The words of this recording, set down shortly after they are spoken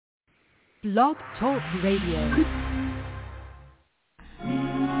Blog Talk Radio.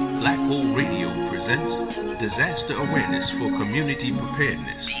 Black Hole Radio presents Disaster Awareness for Community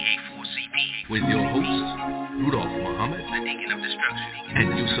Preparedness with your hosts, Rudolph Muhammad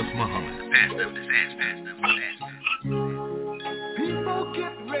and Yusef Muhammad. People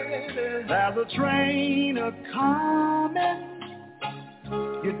get ready, there's a train a-coming.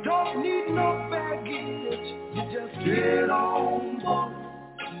 You don't need no baggage, you just get on board.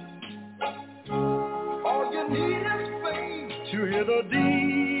 All you need is faith to hear the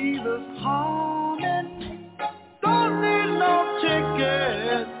dealers humming. Don't need no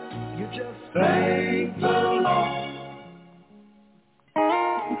ticket, you just thank the Lord.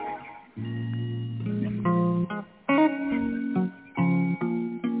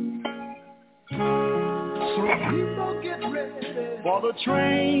 So people get ready for the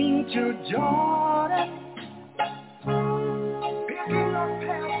train to Jordan, picking up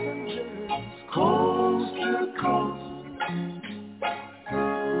passengers coast to coast.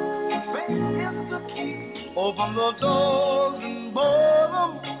 Faith is the key. Open the doors and board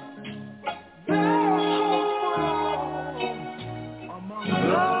them. There's hope for all among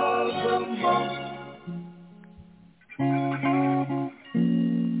love and most.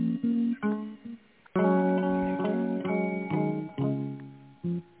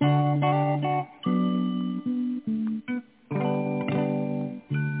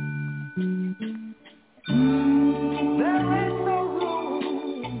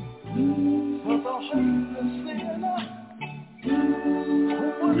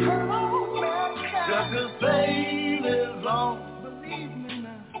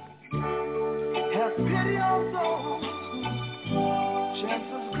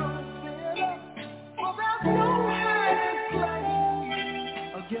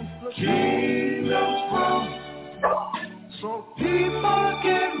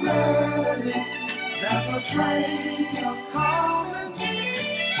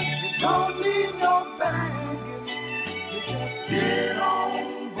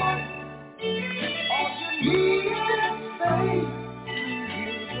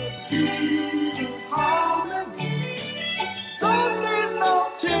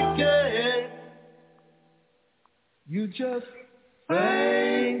 You just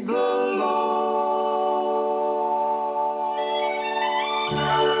thank the Lord.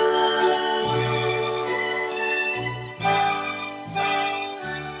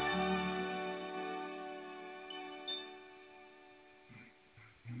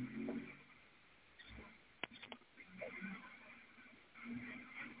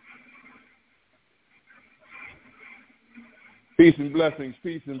 Peace and blessings,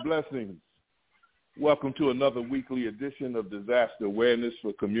 peace and blessings. Welcome to another weekly edition of Disaster Awareness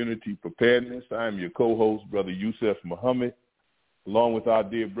for Community Preparedness. I am your co-host, Brother Yusef Muhammad, along with our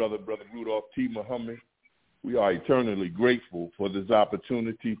dear brother, Brother Rudolph T. Muhammad. We are eternally grateful for this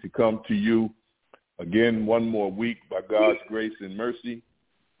opportunity to come to you again one more week by God's grace and mercy,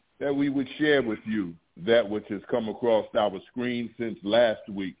 that we would share with you that which has come across our screen since last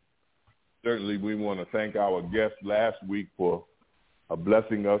week. Certainly we want to thank our guest last week for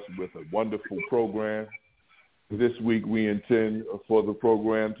blessing us with a wonderful program. This week we intend for the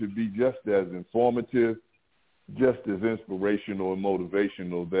program to be just as informative, just as inspirational and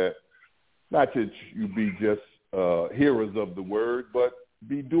motivational, that not that you be just hearers of the word, but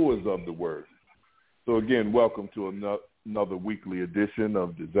be doers of the word. So again, welcome to another weekly edition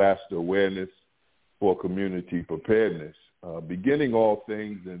of Disaster Awareness for Community Preparedness. Beginning all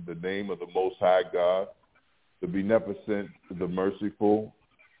things in the name of the Most High God, the beneficent, the merciful,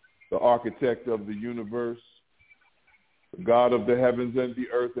 the architect of the universe, the God of the heavens and the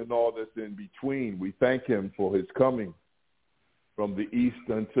earth and all that's in between. We thank him for his coming from the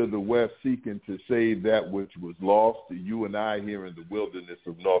east unto the west, seeking to save that which was lost, to you and I here in the wilderness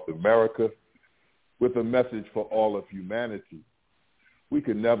of North America, with a message for all of humanity. We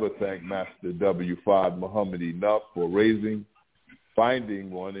can never thank Master W. Fard Muhammad enough for finding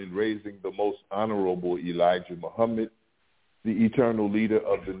one and raising the most honorable Elijah Muhammad, the eternal leader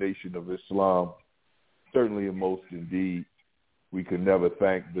of the nation of Islam. Certainly and most indeed, we can never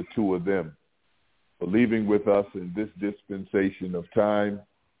thank the two of them for leaving with us in this dispensation of time.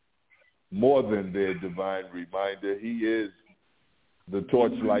 More than their divine reminder, he is the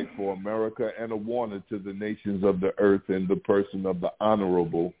torchlight for America and a warner to the nations of the earth in the person of the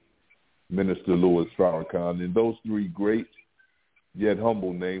Honorable Minister Louis Farrakhan. And those three great yet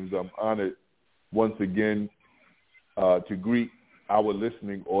humble names, I'm honored once again to greet our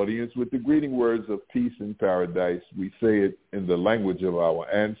listening audience with the greeting words of peace and paradise. We say it in the language of our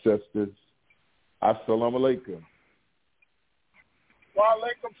ancestors. Assalamu alaikum. Wa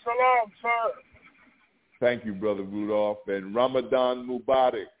alaikum salam, sir. Thank you, Brother Rudolph. And Ramadan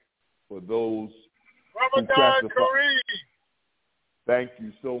Mubarak for those Ramadan Kareem. Thank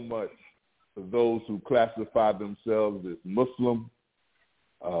you so much for those who classify themselves as Muslim.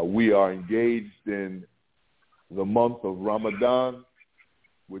 We are engaged in the month of Ramadan,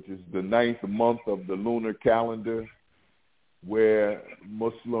 which is the 9th month of the lunar calendar, where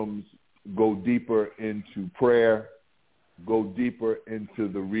Muslims go deeper into prayer, go deeper into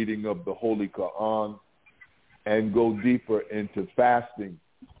the reading of the Holy Quran, and go deeper into fasting,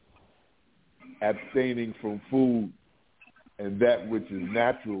 abstaining from food and that which is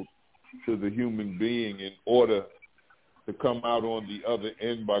natural to the human being in order to come out on the other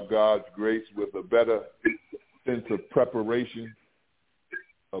end by God's grace with a better sense of preparation,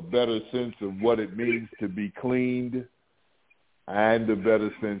 a better sense of what it means to be cleaned, and a better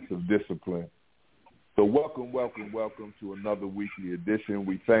sense of discipline. So welcome to another weekly edition.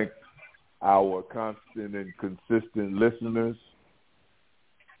 We thank our constant and consistent listeners.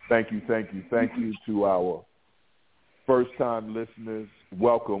 Thank you to our first-time listeners.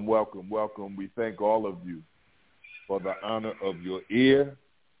 Welcome. We thank all of you for the honor of your ear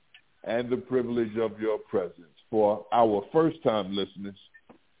and the privilege of your presence. For our first-time listeners,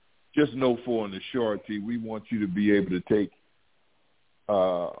 just know for an assurity, we want you to be able to take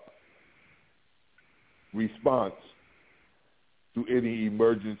response to any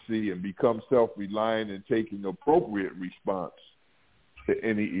emergency and become self-reliant in taking appropriate response to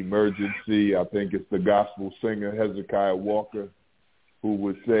any emergency. I think it's the gospel singer Hezekiah Walker who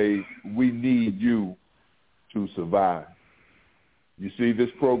would say, we need you to survive. You see, this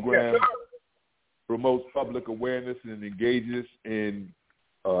program promotes public awareness and engages in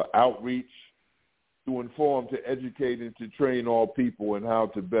outreach to inform, to educate, and to train all people in how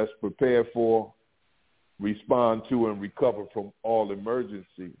to best prepare for, respond to, and recover from all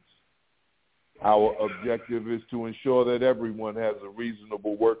emergencies. Our objective is to ensure that everyone has a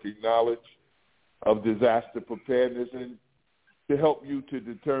reasonable working knowledge of disaster preparedness and to help you to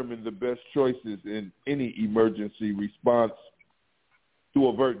determine the best choices in any emergency response to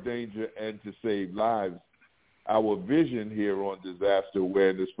avert danger and to save lives. Our vision here on Disaster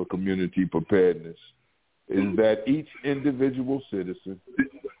Awareness for Community Preparedness is that each individual citizen,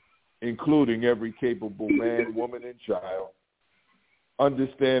 including every capable man, woman, and child,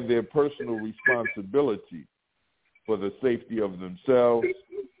 understand their personal responsibility for the safety of themselves,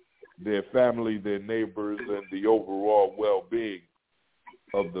 their family, their neighbors, and the overall well-being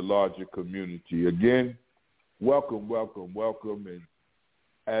of the larger community. Again, welcome. And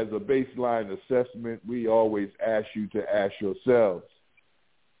as a baseline assessment, we always ask you to ask yourselves,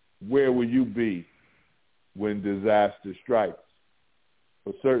 where will you be when disaster strikes?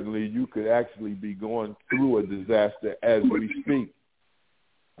 But certainly you could actually be going through a disaster as we speak.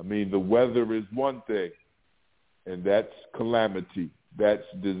 I mean, the weather is one thing, and that's calamity, that's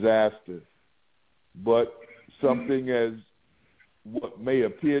disaster. But something as what may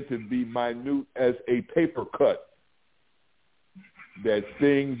appear to be minute as a paper cut that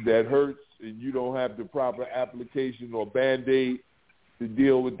stings, that hurts, and you don't have the proper application or Band-Aid to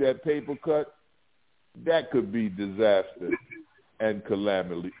deal with that paper cut, that could be disaster and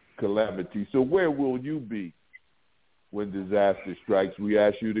calamity. So where will you be when disaster strikes? We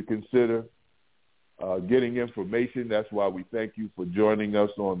ask you to consider getting information. That's why we thank you for joining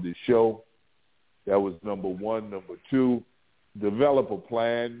us on this show. That was number one. Number two, develop a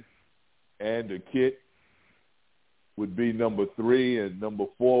plan and a kit would be number three, and number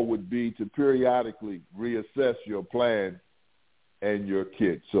four would be to periodically reassess your plan and your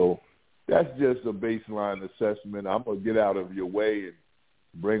kit. So that's just a baseline assessment. I'm going to get out of your way and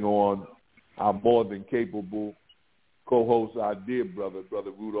bring on our more than capable co-host, our dear brother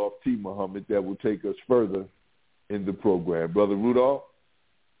Rudolph T. Muhammad, that will take us further in the program. Brother Rudolph?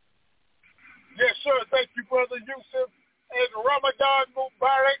 Yes, sir. Thank you, Brother Yusef. And Ramadan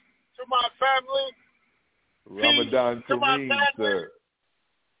Mubarak to my family. Ramadan Kareem, sir.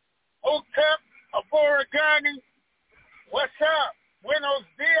 Hotep, Aborigani. What's up? Buenos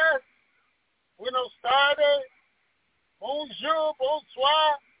dias. Buenos tardes. Bonjour,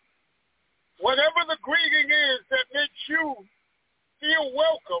 bonsoir. Whatever the greeting is that makes you feel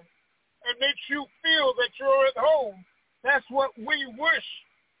welcome and makes you feel that you're at home, that's what we wish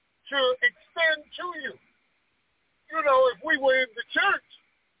to extend to you. You know, if we were in the church,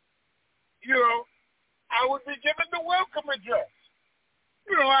 you know, I would be giving the welcome address.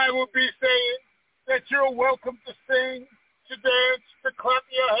 You know, I would be saying that you're welcome to sing, to dance, to clap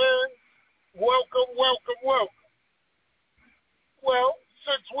your hands. Welcome, welcome, welcome. Well,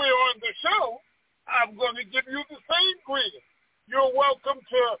 since we're on the show, I'm going to give you the same greeting. You're welcome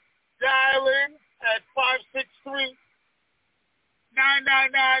to dial in at 563-999-3089.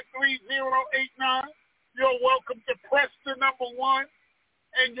 You're welcome to press the number 1,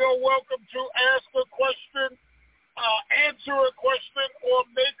 and you're welcome to ask a question, answer a question, or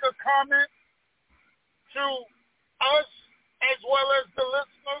make a comment to us as well as the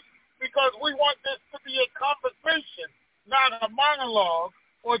listeners, because we want this to be a conversation, not a monologue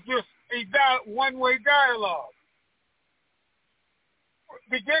or just a one-way dialogue.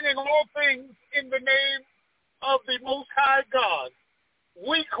 Beginning all things in the name of the Most High God,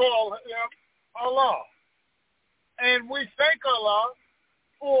 we call him Allah. And we thank Allah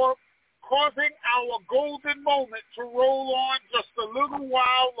for causing our golden moment to roll on just a little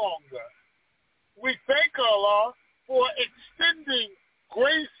while longer. We thank Allah for extending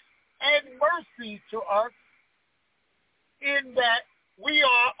grace and mercy to us in that we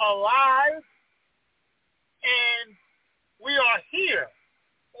are alive and we are here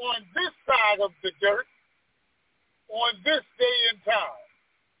on this side of the dirt on this day and time.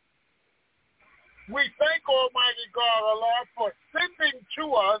 We thank Almighty God Allah for sending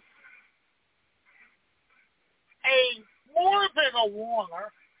to us a more than a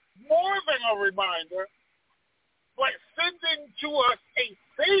warner, more than a reminder, but sending to us a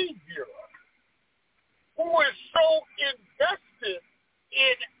Savior who is so invested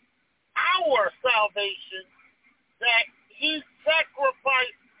in our salvation that he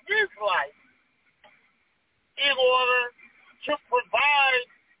sacrificed his life in order to provide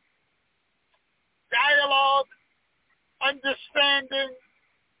dialogue, understanding,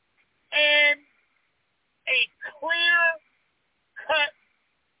 and a clear-cut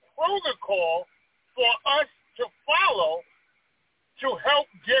protocol for us to follow to help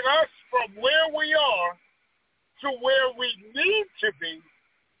get us from where we are to where we need to be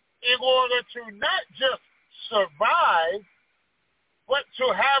in order to not just survive, but to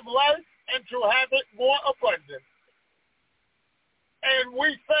have life and to have it more abundant. And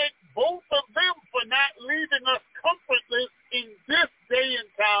we thank both of them for not leaving us comfortless in this day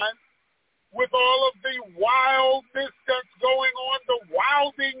and time with all of the wildness that's going on, the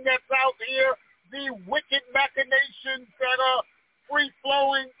wilding that's out here, the wicked machinations that are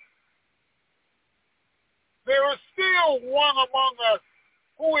free-flowing. There is still one among us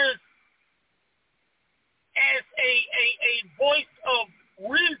who is as a voice of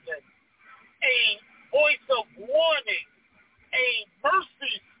reason, a voice of warning, a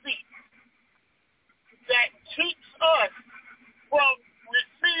mercy seat that keeps us from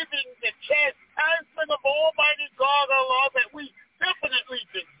receiving the chastisement of Almighty God Allah that we definitely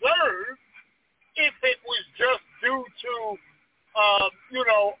deserve if it was just due to,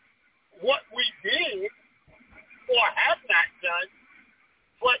 what we did or have not done.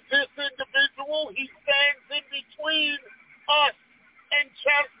 But this individual, he stands in between us and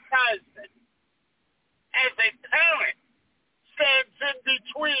chastisement. As a parent stands in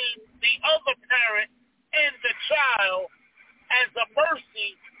between the other parent and the child as a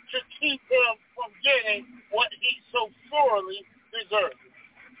mercy to keep him from getting what he so sorely deserves.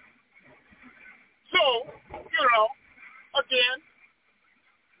 So, again,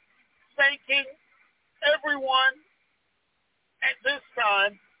 thanking everyone at this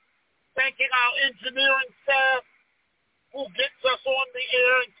time, thanking our engineering staff who gets us on the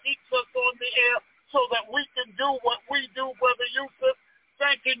air and keeps us on the air so that we can do what we do, Brother Yusef.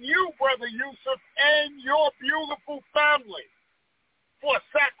 Thanking you, Brother Yusef, and your beautiful family for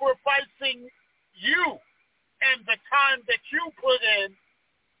sacrificing you and the time that you put in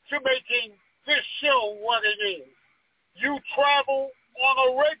to making this show what it is. You travel on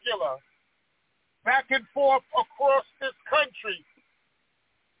a regular back and forth across this country,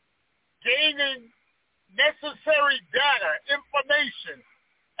 gaining necessary data, information,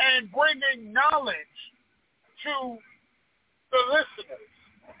 and bringing knowledge to the listeners.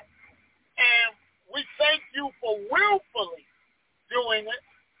 And we thank you for willfully doing it.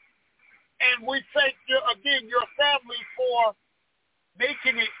 And we thank you, again, your family for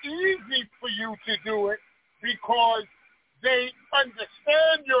making it easy for you to do it because they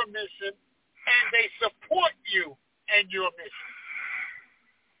understand your mission and they support you and your mission.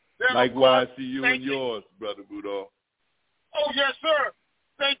 Then, likewise to you and yours, Brother Rudolph. Oh, yes, sir.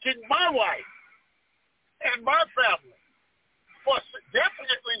 Thanking my wife and my family for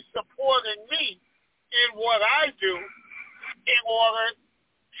definitely supporting me in what I do in order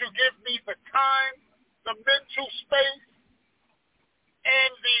to give me the time, the mental space,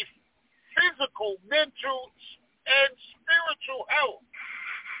 and the physical, mental, and spiritual health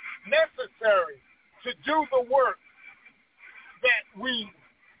necessary to do the work that we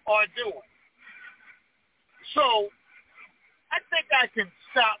are doing. So, I think I can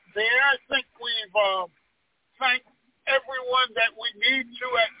stop there. I think we've thanked everyone that we need to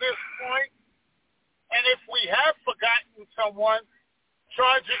at this point. And if we have forgotten someone,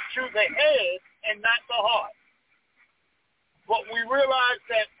 charge it to the head and not the heart. But we realize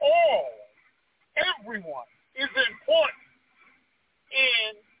that everyone is important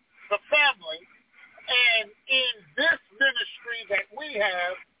in the family and in this ministry that we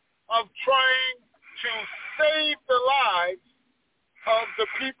have of trying to save the lives of the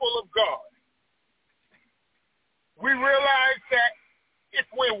people of God. We realize that if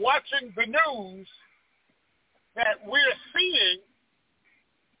we're watching the news, that we're seeing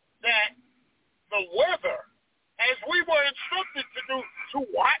that the weather, as we were instructed to do, to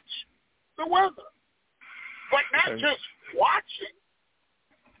watch the weather, but not just watching,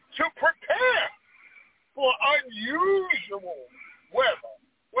 to prepare for unusual weather.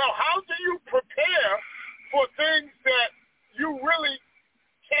 Well, how do you prepare for things that you really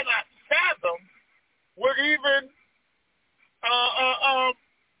cannot fathom would even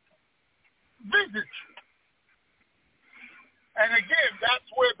visit you? And again, that's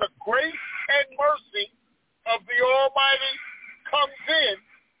where the grace and mercy of the Almighty comes in,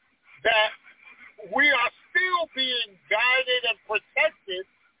 that we are still being guided and protected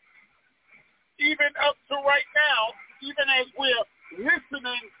even up to right now, even as we're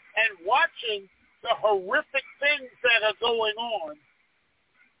listening and watching the horrific things that are going on.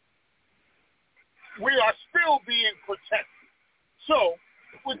 We are still being protected. So,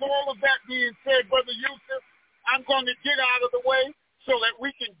 with all of that being said, Brother Yusef, I'm going to get out of the way so that we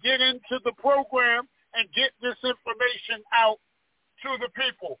can get into the program and get this information out to the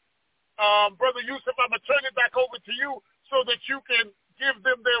people. Brother Yusef, I'm going to turn it back over to you so that you can give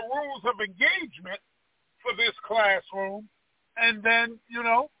them their rules of engagement for this classroom. And then, you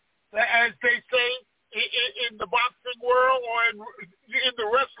know, as they say in the boxing world or in the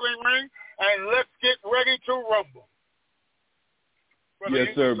wrestling ring, and let's get ready to rumble.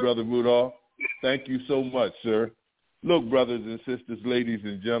 Yes, sir, Brother Rudolph. Thank you so much, sir. Look, brothers and sisters, ladies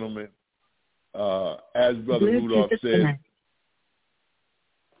and gentlemen, as Brother Rudolph said,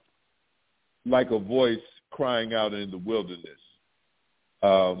 like a voice crying out in the wilderness,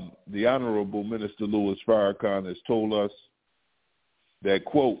 the Honorable Minister Louis Farrakhan has told us that,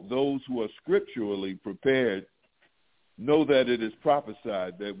 quote, those who are scripturally prepared know that it is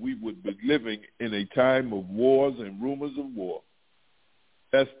prophesied that we would be living in a time of wars and rumors of war,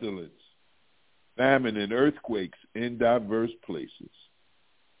 pestilence, famine, and earthquakes in diverse places.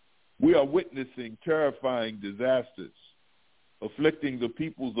 We are witnessing terrifying disasters afflicting the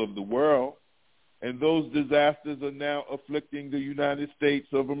peoples of the world, and those disasters are now afflicting the United States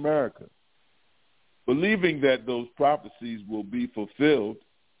of America. Believing that those prophecies will be fulfilled,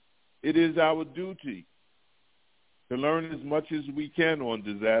 it is our duty to learn as much as we can on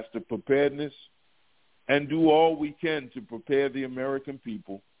disaster preparedness and do all we can to prepare the American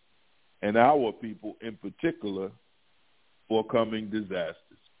people and our people in particular for coming disasters.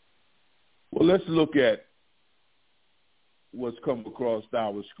 Well, let's look at what's come across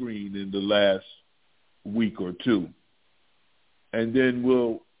our screen in the last week or two, and then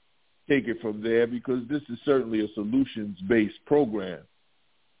we'll take it from there, because this is certainly a solutions-based program.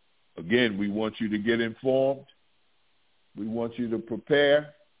 Again, we want you to get informed. We want you to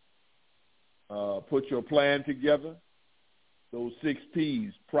prepare, put your plan together. Those 6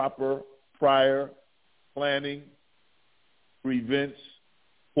 P's: proper, prior, planning, prevents,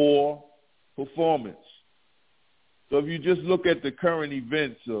 for, performance. So if you just look at the current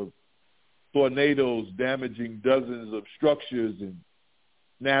events of tornadoes damaging dozens of structures and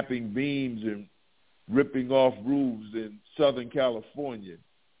snapping beams and ripping off roofs in Southern California,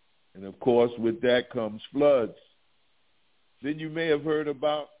 and of course with that comes floods. Then you may have heard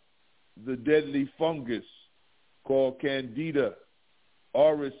about the deadly fungus called Candida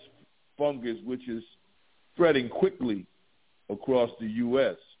auris fungus, which is spreading quickly across the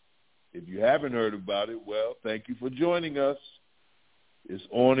U.S. If you haven't heard about it, well, thank you for joining us. It's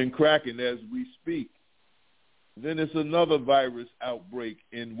on and cracking as we speak. Then it's another virus outbreak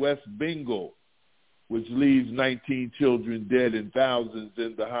in West Bengal, which leaves 19 children dead and thousands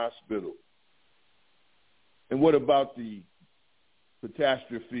in the hospital. And what about the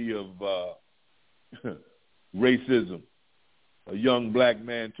catastrophe of racism? A young black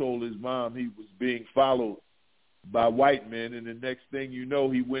man told his mom he was being followed by white men, and the next thing you know,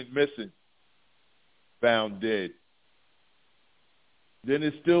 he went missing, found dead. Then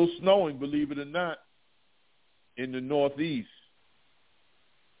it's still snowing, believe it or not, in the Northeast,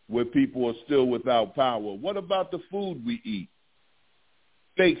 where people are still without power. What about the food we eat?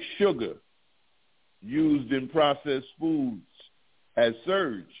 Fake sugar, used in processed foods has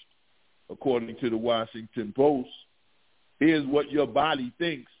surged, according to the Washington Post. Here's what your body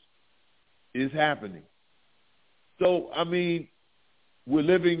thinks is happening. So, I mean, we're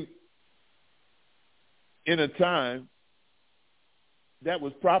living in a time that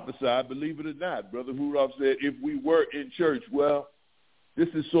was prophesied, believe it or not. Brother Rudolph said, if we were in church, well, this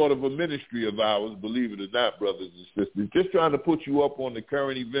is sort of a ministry of ours, believe it or not, brothers and sisters. Just trying to put you up on the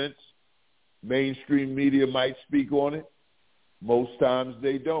current events. Mainstream media might speak on it. Most times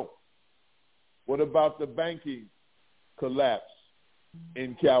they don't. What about the banking collapse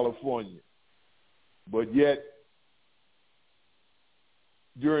in California? But yet,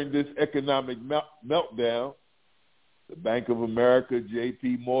 during this economic meltdown, the Bank of America,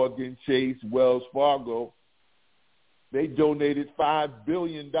 J.P. Morgan, Chase, Wells Fargo, they donated $5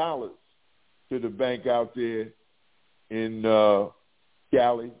 billion to the bank out there in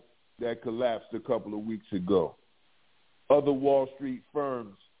Cali that collapsed a couple of weeks ago. Other Wall Street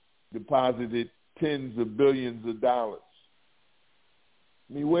firms deposited tens of billions of dollars.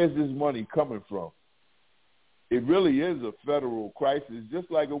 I mean, where's this money coming from? It really is a federal crisis, just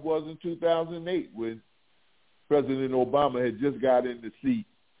like it was in 2008 when President Obama had just got in the seat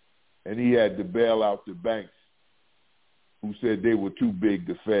and he had to bail out the banks who said they were too big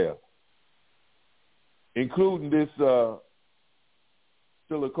to fail, including this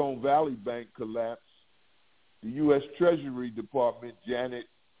Silicon Valley Bank collapse. The U.S. Treasury Department, Janet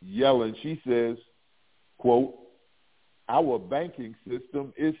Yellen, she says, quote, "Our banking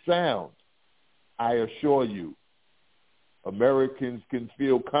system is sound. I assure you, Americans can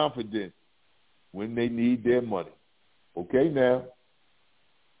feel confident when they need their money." Okay, now,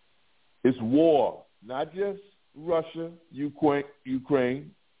 it's war, not just Russia,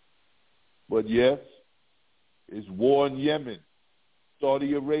 Ukraine, but yes, it's war in Yemen,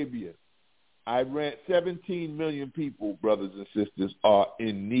 Saudi Arabia, Iran. 17 million people, brothers and sisters, are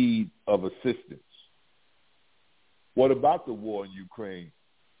in need of assistance. What about the war in Ukraine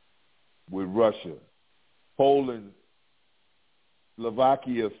with Russia? Poland,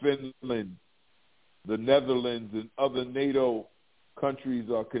 Slovakia, Finland, the Netherlands, and other NATO countries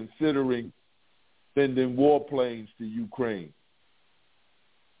are considering sending warplanes to Ukraine,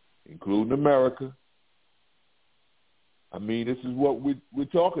 including America. I mean, this is what we're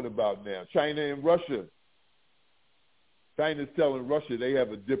talking about now. China and Russia. China's telling Russia they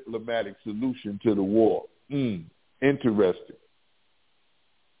have a diplomatic solution to the war. Interesting.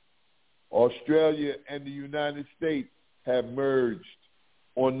 Australia and the United States have merged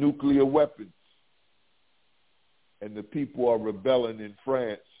on nuclear weapons, and the people are rebelling in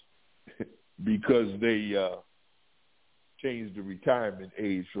France because they changed the retirement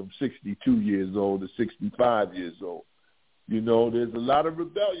age from 62 years old to 65 years old. You know, there's a lot of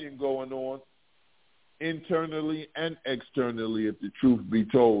rebellion going on internally and externally, if the truth be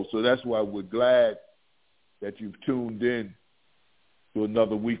told. So that's why we're glad that you've tuned in to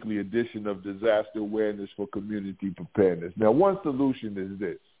another weekly edition of Disaster Awareness for Community Preparedness. Now, one solution is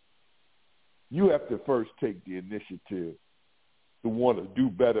this. You have to first take the initiative to want to do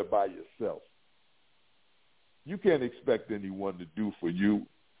better by yourself. You can't expect anyone to do for you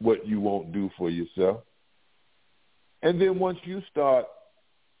what you won't do for yourself. And then once you start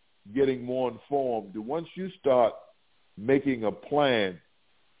getting more informed, once you start making a plan,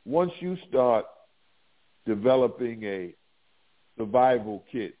 once you start developing a survival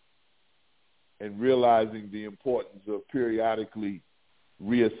kit and realizing the importance of periodically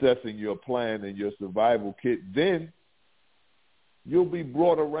reassessing your plan and your survival kit, then you'll be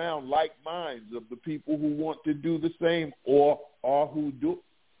brought around like minds of the people who want to do the same or who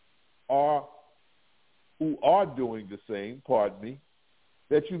are doing the same,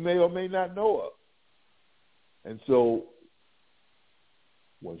 that you may or may not know of. And so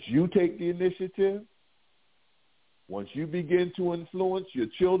once you take the initiative, once you begin to influence your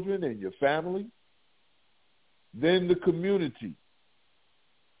children and your family, then the community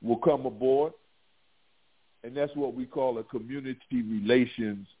will come aboard, and that's what we call a community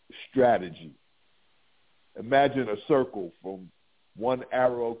relations strategy. Imagine a circle from one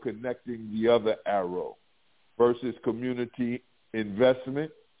arrow connecting the other arrow. First is community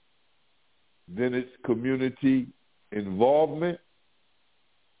investment, then it's community involvement,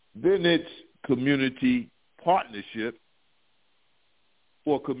 then it's community partnership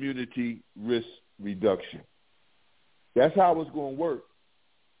for community risk reduction. That's how it's going to work.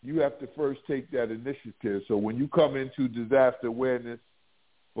 You have to first take that initiative. So when you come into disaster awareness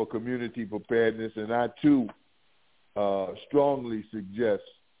for community preparedness, and I too strongly suggest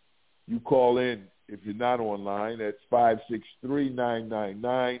you call in if you're not online. That's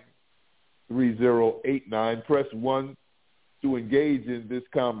 563-999-3633. 3089. Press 1 to engage in this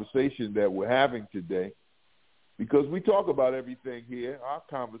conversation that we're having today, because we talk about everything here. Our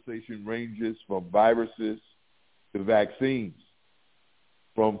conversation ranges from viruses to vaccines,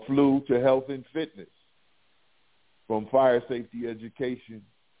 from flu to health and fitness, from fire safety education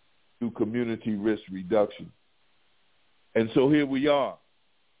to community risk reduction. And so here we are.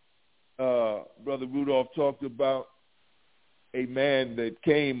 Brother Rudolph talked about a man that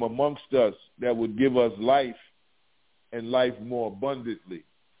came amongst us that would give us life and life more abundantly.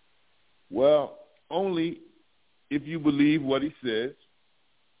 Well, only if you believe what he says,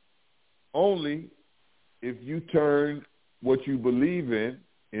 only if you turn what you believe in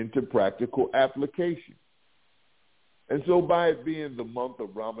into practical application. And so by it being the month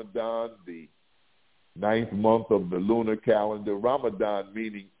of Ramadan, the 9th month of the lunar calendar, Ramadan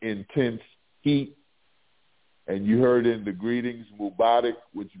meaning intense heat, and you heard in the greetings, Mubarak,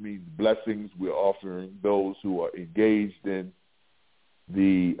 which means blessings. We're offering those who are engaged in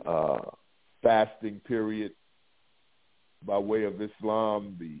the fasting period by way of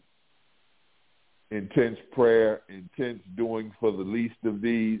Islam, the intense prayer, intense doing for the least of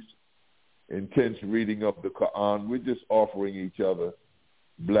these, intense reading of the Quran. We're just offering each other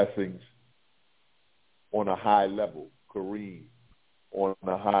blessings on a high level, Kareem, on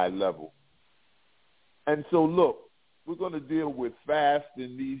a high level. And so, look, we're going to deal with fast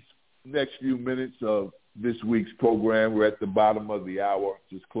in these next few minutes of this week's program. We're at the bottom of the hour,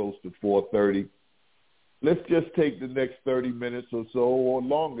 just close to 4:30. Let's just take the next 30 minutes or so, or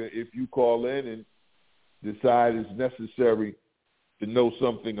longer, if you call in and decide it's necessary to know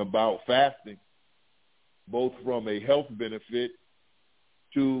something about fasting, both from a health benefit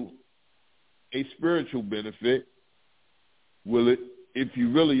to a spiritual benefit. Will it, if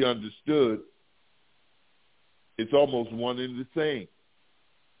you really understood, it's almost one and the same.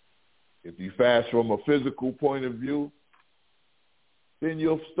 If you fast from a physical point of view, then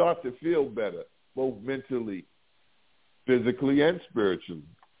you'll start to feel better, both mentally, physically, and spiritually.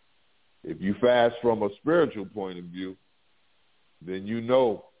 If you fast from a spiritual point of view, then you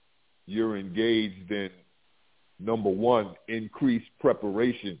know you're engaged in, number one, increased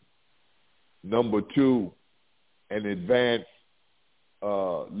preparation. Number two, an advanced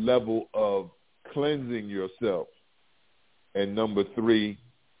level of cleansing yourself. And number three,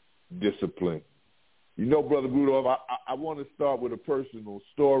 discipline. You know, Brother Rudolph, I want to start with a personal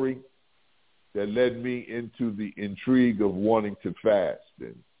story that led me into the intrigue of wanting to fast.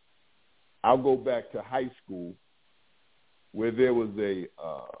 And I'll go back to high school, where there was a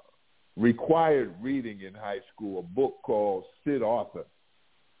required reading in high school, a book called Sid Arthur.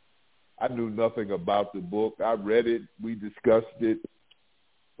 I knew nothing about the book. I read it. We discussed it.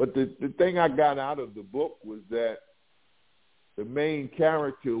 But the thing I got out of the book was that the main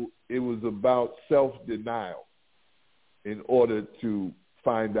character, it was about self-denial in order to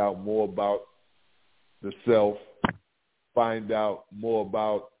find out more about the self, find out more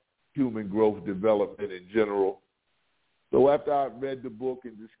about human growth development in general. So after I read the book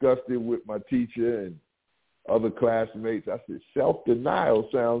and discussed it with my teacher and other classmates, I said, self-denial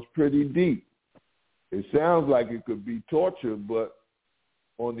sounds pretty deep. It sounds like it could be torture, but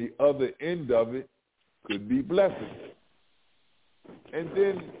on the other end of it could be blessing. And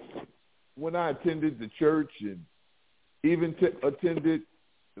then when I attended the church and even attended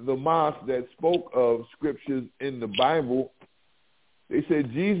the mosque that spoke of scriptures in the Bible, they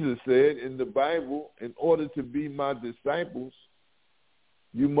said Jesus said in the Bible, in order to be my disciples,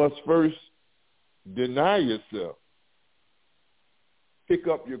 you must first deny yourself, pick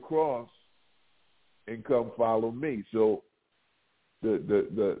up your cross, and come follow me. So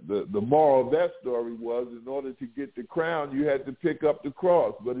the moral of that story was, in order to get the crown, you had to pick up the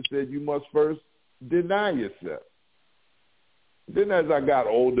cross. But it said you must first deny yourself. Then as I got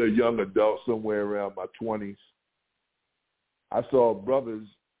older, young adult, somewhere around my 20s, I saw brothers,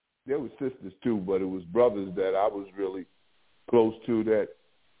 there were sisters too, but it was brothers that I was really close to that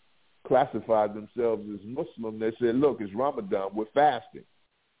classified themselves as Muslim. They said, look, it's Ramadan, we're fasting.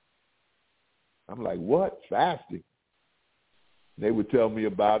 I'm like, what? Fasting? They would tell me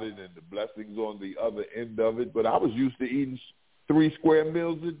about it and the blessings on the other end of it, but I was used to eating 3 square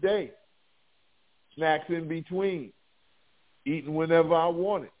meals a day, snacks in between, eating whenever I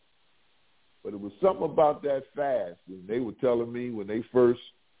wanted. But it was something about that fast. And they were telling me when they first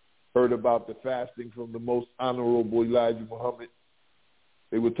heard about the fasting from the most honorable Elijah Muhammad,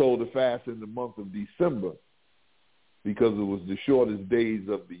 they were told to fast in the month of December because it was the shortest days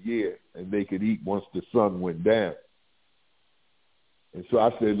of the year and they could eat once the sun went down. And so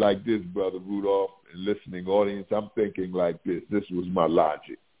I said like this, Brother Rudolph, and listening audience, I'm thinking like this. This was my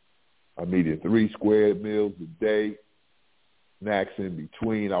logic. I'm eating 3 square meals a day, snacks in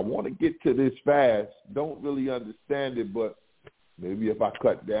between. I want to get to this fast. Don't really understand it, but maybe if I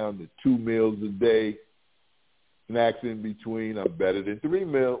cut down to 2 meals a day, snacks in between, I'm better than 3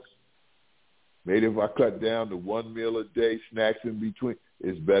 meals. Maybe if I cut down to 1 meal a day, snacks in between,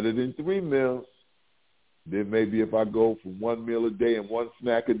 it's better than 3 meals. Then maybe if I go from 1 meal a day and 1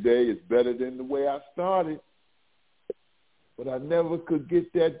 snack a day, it's better than the way I started. But I never could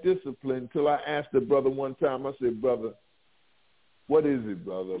get that discipline until I asked the brother one time. I said, brother, what is it,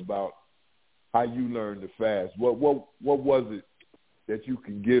 brother, about how you learned to fast? What was it that you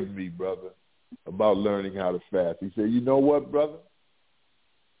can give me, brother, about learning how to fast? He said, you know what, brother?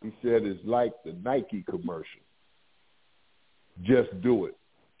 He said, it's like the Nike commercial. Just do it.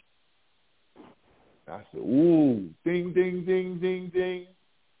 I said, ooh, ding, ding, ding, ding, ding.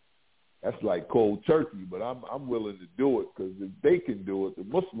 That's like cold turkey, but I'm willing to do it because if they can do it, the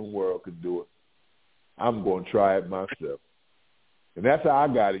Muslim world can do it. I'm going to try it myself. And that's how I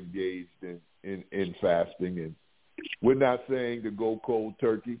got engaged in fasting. And we're not saying to go cold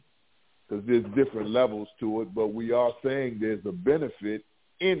turkey because there's different levels to it, but we are saying there's a benefit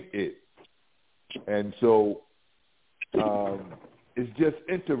in it. And so it's just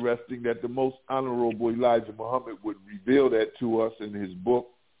interesting that the Most Honorable Elijah Muhammad would reveal that to us in his book,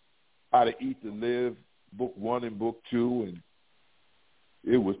 How to Eat to Live, Book 1 and Book 2. And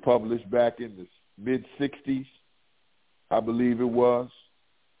it was published back in the mid-'60s, I believe it was,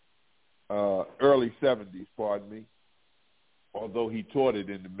 early 70s, pardon me. Although he taught it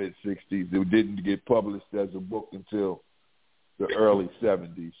in the mid-'60s, it didn't get published as a book until the early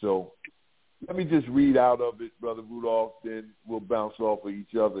 70s. So let me just read out of it, Brother Rudolph, then we'll bounce off of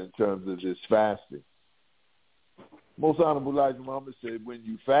each other in terms of this fasting. Most Honorable Elijah Muhammad said, when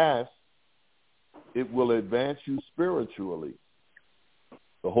you fast, it will advance you spiritually.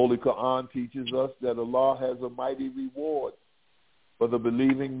 The Holy Quran teaches us that Allah has a mighty reward for the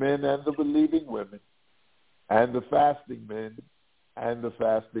believing men and the believing women, and the fasting men and the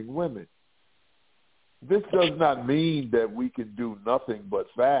fasting women. This does not mean that we can do nothing but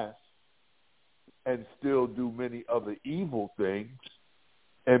fast and still do many other evil things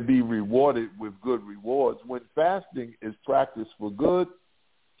and be rewarded with good rewards. When fasting is practiced for good,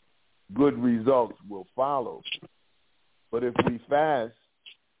 good results will follow. But if we fast,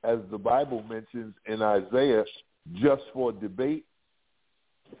 as the Bible mentions in Isaiah, just for debate,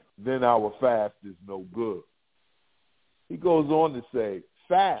 then our fast is no good. He goes on to say,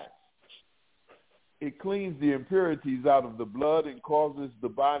 fast. It cleans the impurities out of the blood and causes the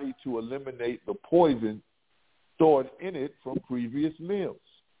body to eliminate the poison stored in it from previous meals,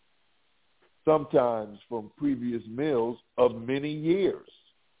 sometimes from previous meals of many years,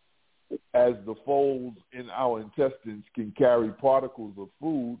 as the folds in our intestines can carry particles of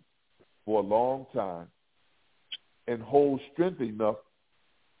food for a long time and hold strength enough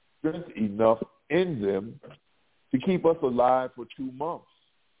in them to keep us alive for 2 months.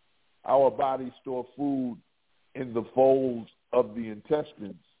 Our bodies store food in the folds of the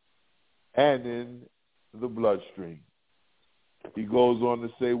intestines and in the bloodstream. He goes on to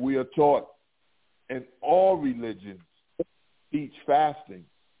say, we are taught in all religions teach fasting,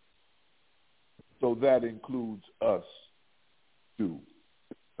 so that includes us too.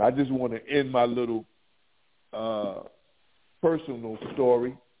 I just want to end my little personal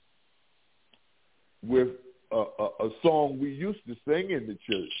story with a song we used to sing in the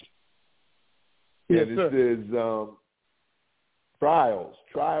church. Yes, and it says, trials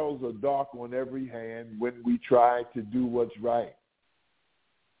are dark on every hand when we try to do what's right.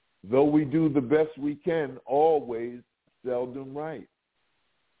 Though we do the best we can, always seldom right.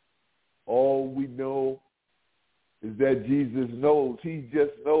 All we know is that Jesus knows. He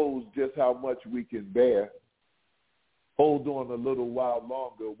just knows just how much we can bear. Hold on a little while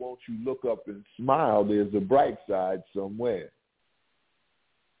longer. Won't you look up and smile? There's a bright side somewhere.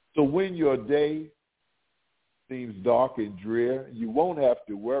 So when your day seems dark and drear, you won't have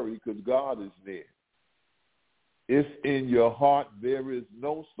to worry because God is near. If in your heart there is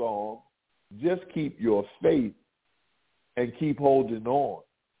no song, just keep your faith and keep holding on.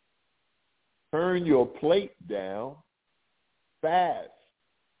 Turn your plate down, fast,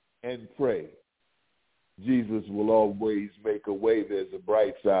 and pray. Jesus will always make a way. There's a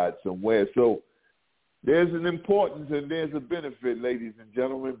bright side somewhere. So there's an importance and there's a benefit, ladies and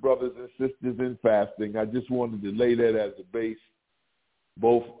gentlemen, brothers and sisters, in fasting. I just wanted to lay that as a base,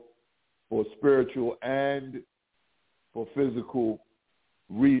 both for spiritual and for physical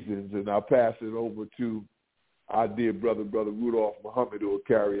reasons. And I'll pass it over to our dear brother Rudolph Muhammad, who will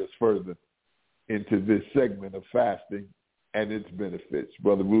carry us further into this segment of fasting and its benefits.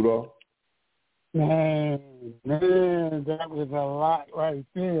 Brother Rudolph? Man, that was a lot right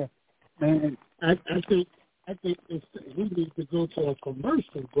there. Man, I think we need to go to a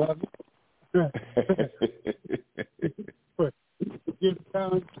commercial, brother. But to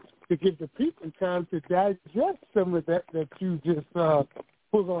give the people time to digest some of that you just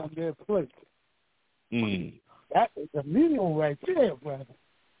put on their plate. That is a meal right there, brother.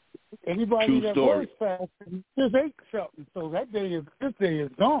 Anybody True that story. was fasting just ate something, so this day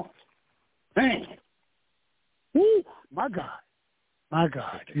is gone. Man, woo, my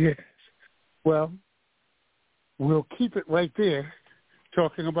God, yes. Well, we'll keep it right there,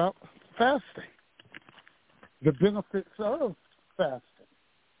 talking about fasting, the benefits of fasting.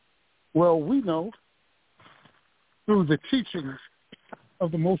 Well, we know through the teachings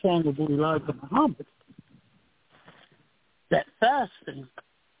of the Most Honorable Elijah Muhammad that fasting,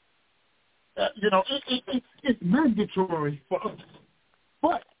 it's mandatory for us,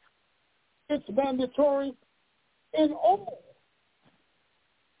 but it's mandatory in all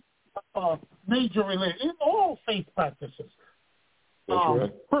major religion, in all faith practices. That's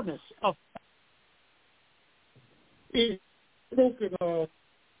right. Premise of is spoken of,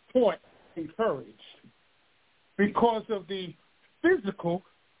 taught, encouraged because of the physical,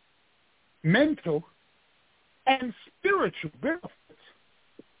 mental, and spiritual benefits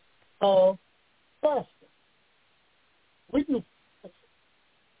of fasting. When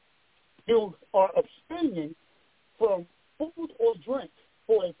you are abstaining from food or drink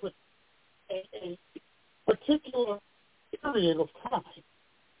for a particular period of time,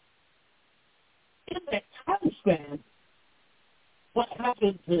 in that time span, what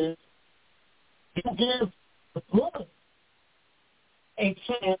happens is you give the blood a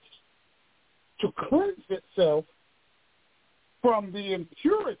chance to cleanse itself from the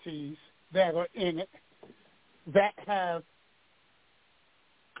impurities that are in it that have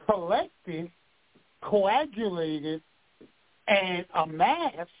collected, coagulated, and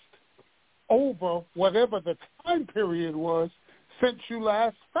amassed over whatever the time period was since you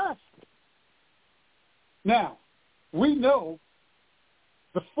last fasted. Now, we know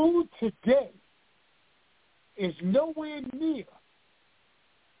the food today is nowhere near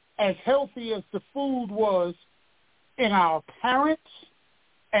as healthy as the food was in our parents'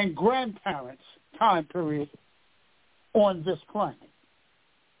 and grandparents' time period on this planet.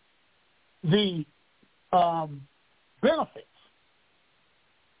 The benefits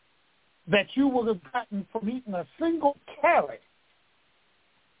that you would have gotten from eating a single carrot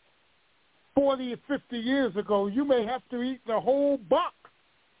 40 or 50 years ago, you may have to eat the whole box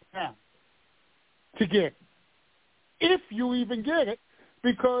now to get it, if you even get it,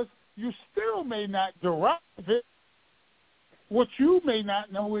 because you still may not derive it. What you may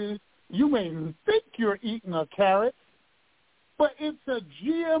not know is you may think you're eating a carrot, but it's a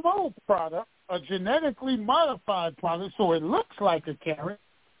GMO product, a genetically modified product, so it looks like a carrot.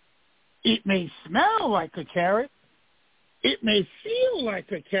 It may smell like a carrot. It may feel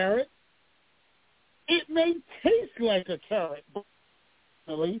like a carrot. It may taste like a carrot, but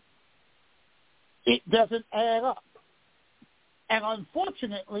it doesn't add up. And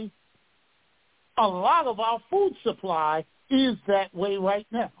unfortunately, a lot of our food supply is that way right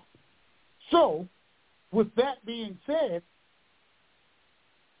now. So, with that being said,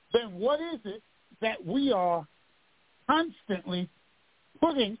 then what is it that we are constantly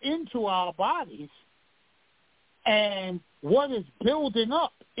putting into our bodies, and what is building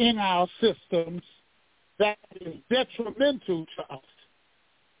up in our systems that is detrimental to us?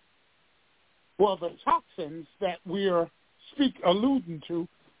 Well, the toxins that we're alluding to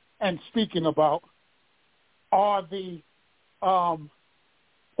and speaking about are the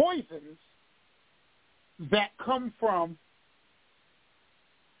poisons that come from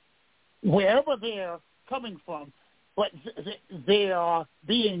wherever they're coming from, but they are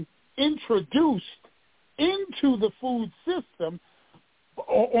being introduced into the food system.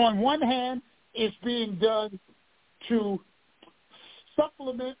 On one hand, it's being done to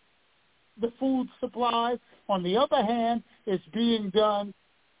supplement the food supply. On the other hand, it's being done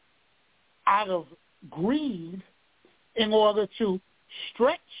out of greed in order to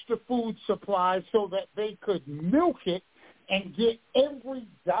stretch the food supply so that they could milk it and get every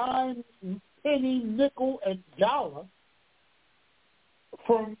dime, penny, nickel, and dollar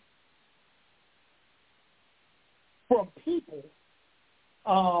from people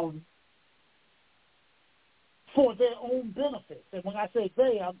for their own benefits. And when I say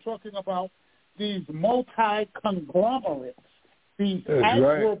they, I'm talking about these multi-conglomerates, these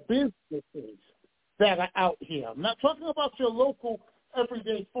agribusinesses that are out here. I'm not talking about your local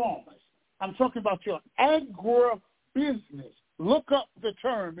everyday farmers. I'm talking about your agribusiness, look up the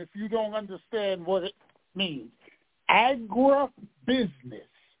term if you don't understand what it means. Agribusiness.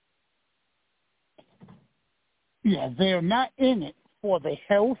 Yeah, they're not in it for the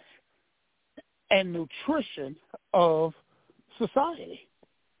health and nutrition of society.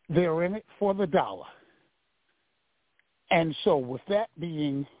 They're in it for the dollar. And so with that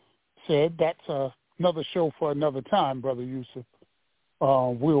being said, that's another show for another time, Brother Yusef.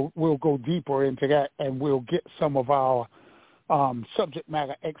 We'll go deeper into that, and we'll get some of our subject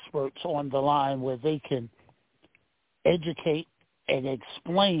matter experts on the line where they can educate and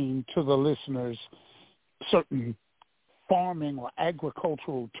explain to the listeners certain farming or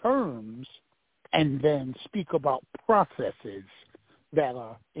agricultural terms, and then speak about processes that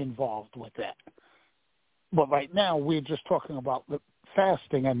are involved with that. But right now, we're just talking about the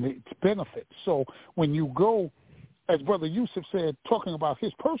fasting and its benefits. So when you go, as Brother Yusef said, talking about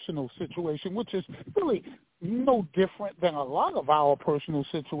his personal situation, which is really no different than a lot of our personal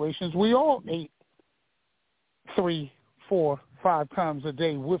situations, we all ate 3, 4, 5 times a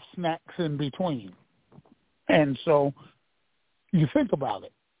day with snacks in between. And so you think about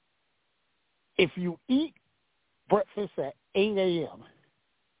it. If you eat breakfast at 8 a.m.,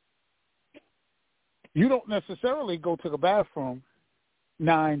 you don't necessarily go to the bathroom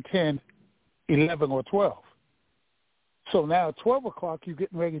 9, 10, 11, or 12. So now at 12 o'clock, you're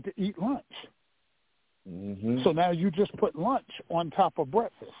getting ready to eat lunch. Mm-hmm. So now you just put lunch on top of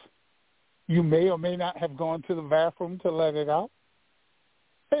breakfast. You may or may not have gone to the bathroom to let it out.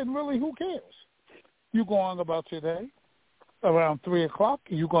 And really, who cares? You go on about your day. Around 3 o'clock,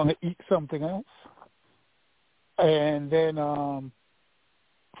 you're going to eat something else. And then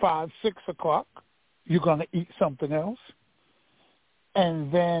 5, 6 o'clock, you're going to eat something else.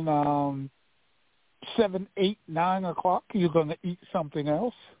 And then 7, 8, 9 o'clock, you're going to eat something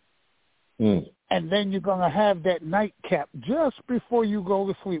else. Mm. And then you're going to have that nightcap just before you go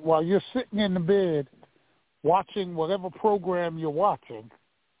to sleep while you're sitting in the bed watching whatever program you're watching.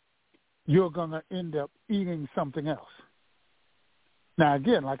 You're going to end up eating something else. Now,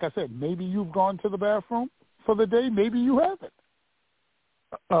 again, like I said, maybe you've gone to the bathroom for the day. Maybe you haven't.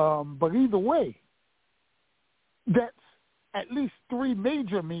 But either way, that's at least 3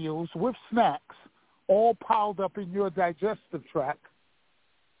 major meals with snacks all piled up in your digestive tract.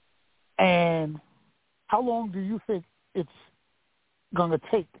 And how long do you think it's going to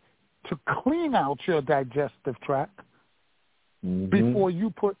take to clean out your digestive tract before you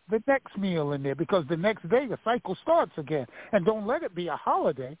put the next meal in there? Because the next day the cycle starts again. And don't let it be a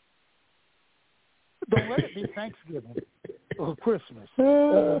holiday. Don't let it be Thanksgiving or Christmas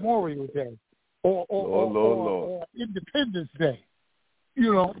or Memorial Day or Independence Day,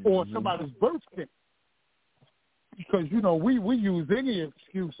 or somebody's birthday. Because, we use any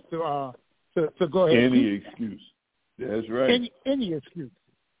excuse to go ahead. Any excuse. That's right. Any excuse.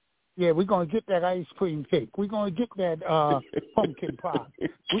 Yeah, we're going to get that ice cream cake. We're going to get that pumpkin pie.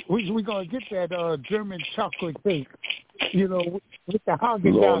 We're going to get that German chocolate cake, with the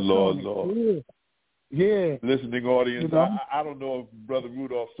Haagen-Dazs. Lord. Yeah. Listening audience, I don't know if Brother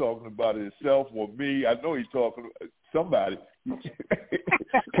Rudolph's talking about himself or me. I know he's talking about somebody.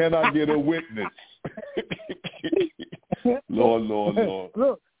 Can I get a witness? Lord.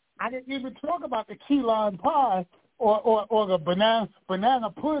 Look, I didn't even talk about the key lime pie or the banana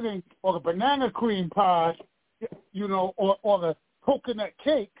pudding or the banana cream pie, or the coconut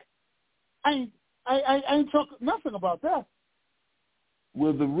cake. I ain't talking nothing about that.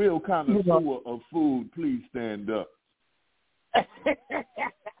 Will the real connoisseur of food please stand up?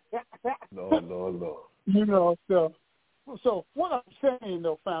 No. So what I'm saying,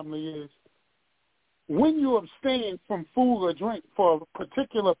 though, family, is when you abstain from food or drink for a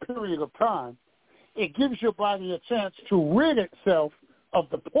particular period of time, it gives your body a chance to rid itself of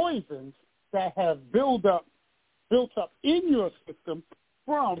the poisons that have built up in your system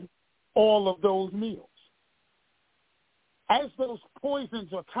from all of those meals. As those poisons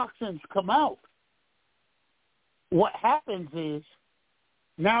or toxins come out, what happens is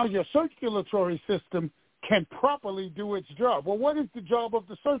now your circulatory system can properly do its job. Well, what is the job of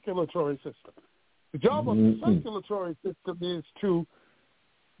the circulatory system? The job of the circulatory system is to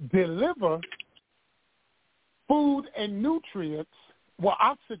deliver food and nutrients,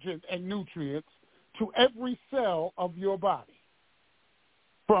 oxygen and nutrients, to every cell of your body.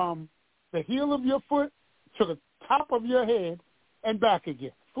 From the heel of your foot to the top of your head and back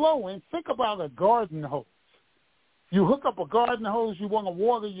again. Flowing, think about a garden hose. You hook up a garden hose, you want to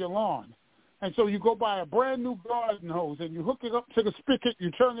water your lawn. And so you go buy a brand new garden hose and you hook it up to the spigot, you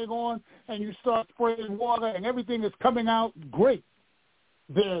turn it on, and you start spraying water and everything is coming out great.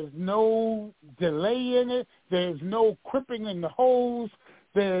 There's no delay in it. There's no crimping in the hose.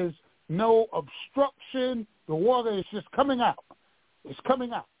 There's no obstruction. The water is just coming out. It's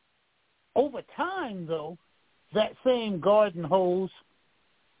coming out. Over time, though, that same garden hose,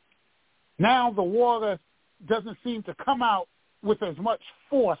 now the water doesn't seem to come out with as much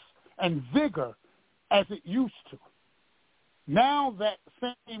force and vigor as it used to. Now that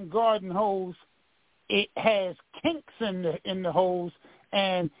same garden hose, it has kinks in the hose,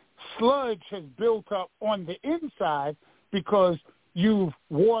 and sludge has built up on the inside because you've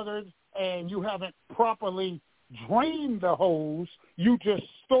watered and you haven't properly drained the hose. You just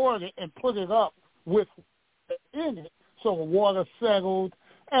stored it and put it up with in it, so the water settled.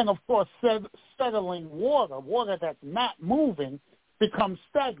 And, of course, settling water that's not moving, becomes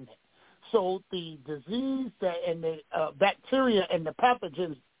stagnant. So the disease and the bacteria and the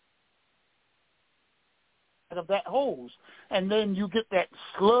pathogens of that hose. And then you get that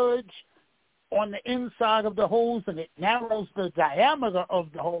sludge on the inside of the hose, and it narrows the diameter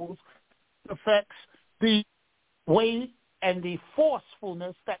of the hose, affects the way and the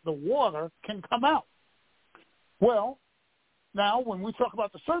forcefulness that the water can come out. Well, now when we talk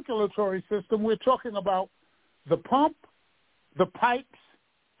about the circulatory system, we're talking about the pump, the pipes,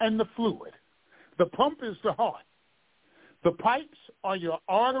 and the fluid. The pump is the heart. The pipes are your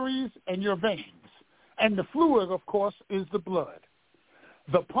arteries and your veins. And the fluid, of course, is the blood.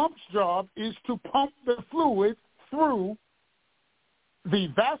 The pump's job is to pump the fluid through the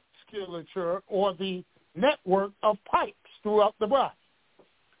vasculature or the network of pipes throughout the body,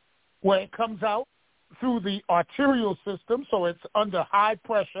 where it comes out through the arterial system, so it's under high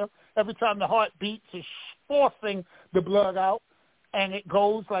pressure. Every time the heart beats, it's forcing the blood out, and it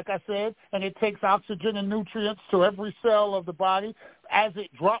goes, like I said, and it takes oxygen and nutrients to every cell of the body. As it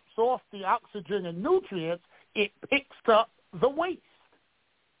drops off the oxygen and nutrients, it picks up the waste.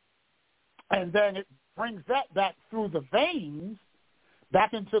 And then it brings that back through the veins,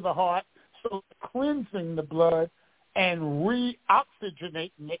 back into the heart, so cleansing the blood and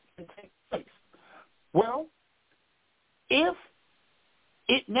reoxygenating it can take place. Well, if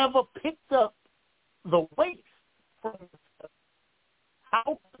it never picked up the waste from the,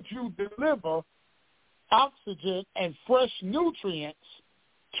 how could you deliver oxygen and fresh nutrients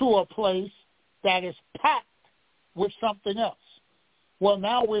to a place that is packed with something else? Well,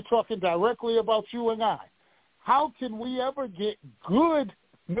 now we're talking directly about you and I. How can we ever get good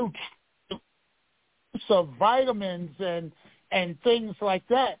nutrients of vitamins and things like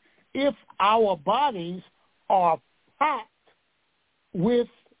that if our bodies are packed with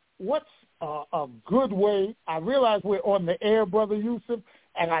what's a good way? I realize we're on the air, Brother Yusef,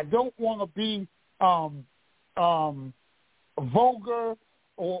 and I don't want to be vulgar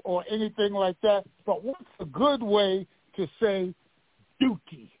or anything like that, but what's a good way to say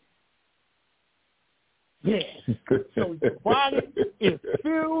dookie? Yes. So your body is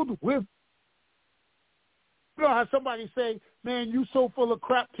filled with, you know how somebody say, man, you so full of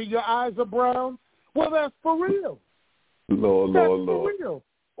crap till your eyes are brown? Well, that's for real. Lord. For real.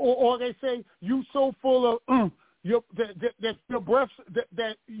 Or they say, you so full of, your breath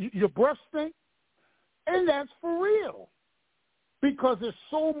stink? And that's for real. Because there's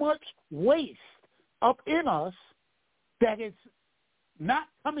so much waste up in us that it's not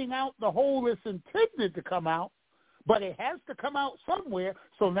coming out the hole it's intended to come out, but it has to come out somewhere,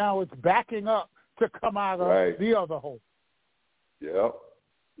 so now it's backing up to come out of the other hole. Yep.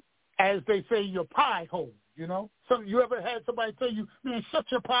 As they say, your pie hole, you know? So you ever had somebody tell you, man, shut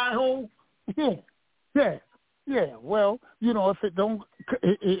your pie hole? Yeah. Well, you know,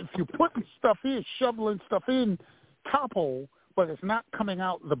 if you're putting stuff in, shoveling stuff in top hole, but it's not coming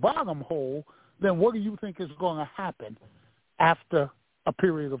out the bottom hole, then what do you think is going to happen after a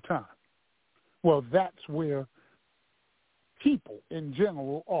period of time? Well, that's where people in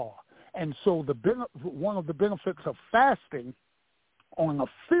general are. And so one of the benefits of fasting on a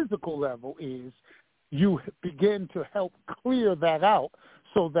physical level is you begin to help clear that out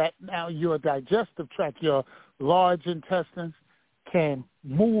so that now your digestive tract, your large intestines, can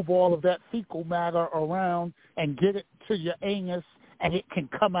move all of that fecal matter around and get it to your anus, and it can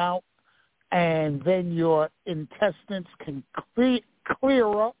come out, and then your intestines can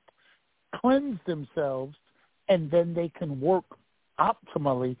clear up, cleanse themselves, and then they can work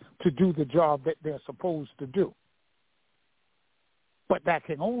optimally to do the job that they're supposed to do. But that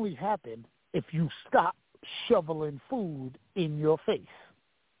can only happen if you stop shoveling food in your face.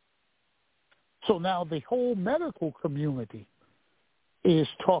 So now the whole medical community is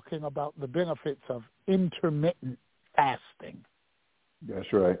talking about the benefits of intermittent fasting.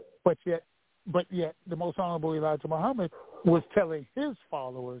 That's right. But yet the Most Honorable Elijah Muhammad was telling his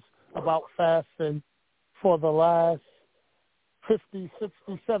followers about fasting for the last 50,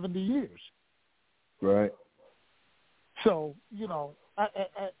 60, 70 years. Right. So,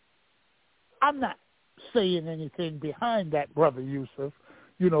 I'm not saying anything behind that, Brother Yusef.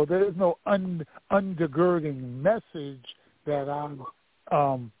 There is no undergirding message that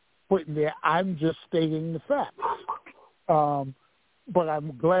I'm putting there. I'm just stating the facts. But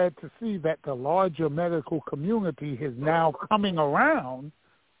I'm glad to see that the larger medical community is now coming around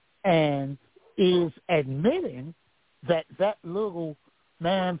and is admitting that little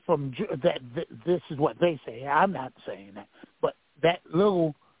man from this is what they say. I'm not saying that, but that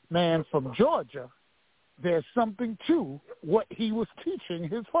little man from Georgia, there's something to what he was teaching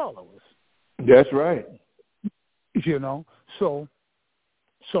his followers. That's right.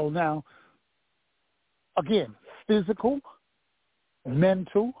 So now, again, physical,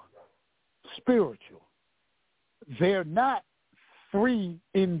 mental, spiritual. They're not three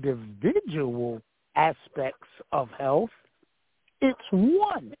individual aspects of health. It's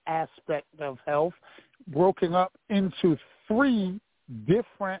one aspect of health broken up into three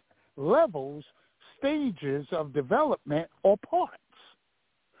different levels, stages of development or parts.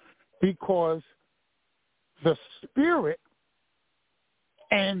 Because the spirit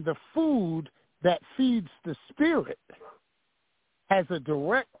and the food that feeds the spirit has a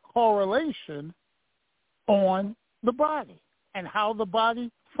direct correlation on the body and how the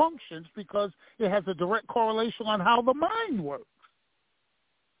body functions, because it has a direct correlation on how the mind works.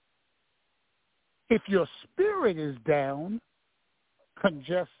 If your spirit is down,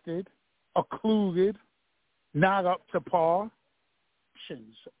 congested, occluded, not up to par,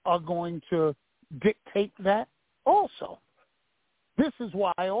 actions are going to dictate that also. This is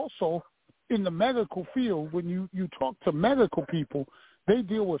why also in the medical field, when you talk to medical people, they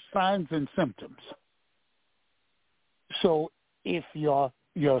deal with signs and symptoms. So if your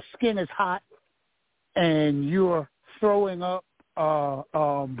skin is hot and you're throwing up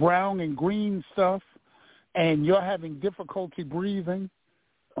brown and green stuff, and you're having difficulty breathing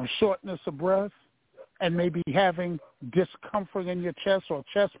or shortness of breath, and maybe having discomfort in your chest or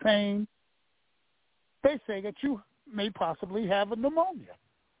chest pain, they say that you may possibly have a pneumonia.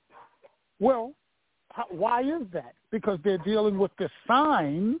 Well, why is that? Because they're dealing with the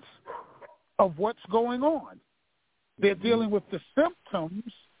signs of what's going on. They're dealing with the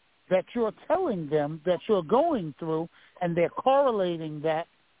symptoms that you're telling them that you're going through, and they're correlating that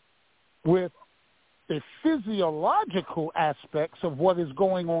with the physiological aspects of what is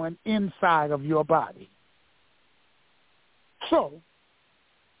going on inside of your body. So,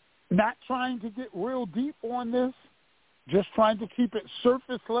 not trying to get real deep on this, just trying to keep it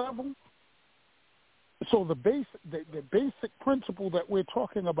surface level. So the basic principle that we're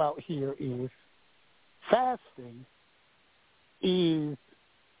talking about here is fasting is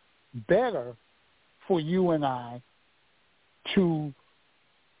better for you and I to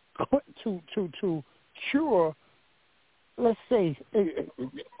cure, let's say,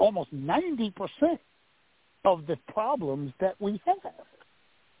 almost 90% of the problems that we have.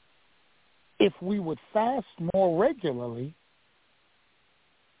 If we would fast more regularly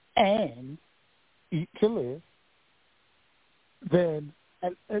and eat to live, then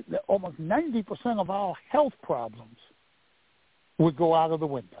almost 90% of our health problems would go out of the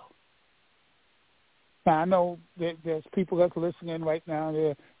window. Now, I know there's people that's listening right now.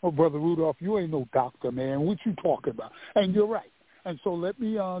 They're, oh, Brother Rudolph, you ain't no doctor, man. What you talking about? And you're right. And so let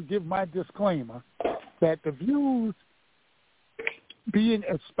me give my disclaimer that the views being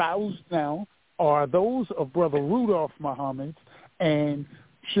espoused now are those of Brother Rudolph Muhammad and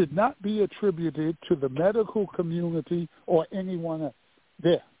should not be attributed to the medical community or anyone else.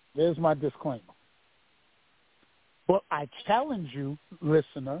 There's my disclaimer. But I challenge you,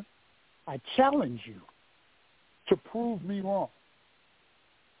 listener, I challenge you to prove me wrong.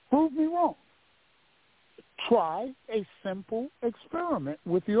 Prove me wrong. Try a simple experiment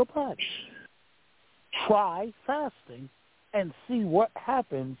with your body. Try fasting and see what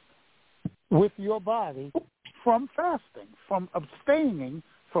happens with your body from fasting, from abstaining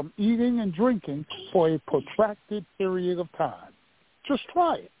from eating and drinking for a protracted period of time. Just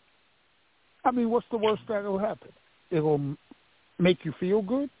try it. I mean, what's the worst that will happen? It will make you feel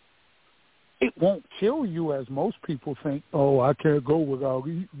good. It won't kill you, as most people think. Oh, I can't go without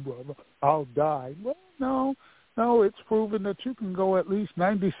eating, brother. I'll die. Well, no, it's proven that you can go at least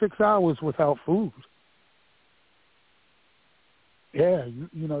 96 hours without food. Yeah,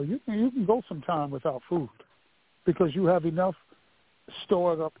 you can go some time without food because you have enough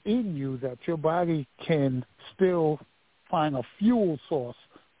stored up in you that your body can still find a fuel source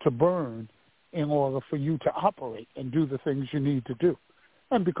to burn in order for you to operate and do the things you need to do.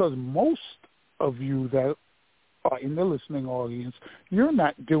 And because most of you that are in the listening audience, you're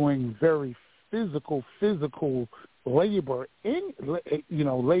not doing very physical labor,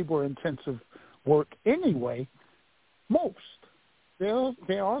 labor-intensive work anyway. Most.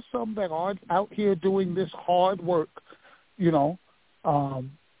 There are some that are out here doing this hard work, and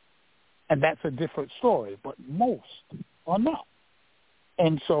that's a different story, but most are not.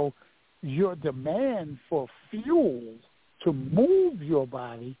 And so your demand for fuel to move your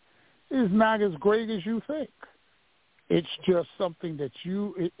body is not as great as you think. It's just something that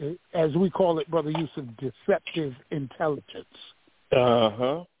as we call it, Brother Yusef, deceptive intelligence.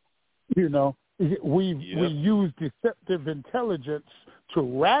 Uh-huh. We use deceptive intelligence to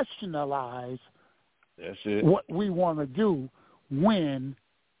rationalize what we want to do when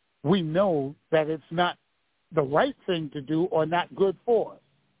we know that it's not the right thing to do or not good for us.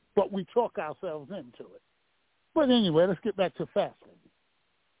 But we talk ourselves into it. But anyway, let's get back to fasting.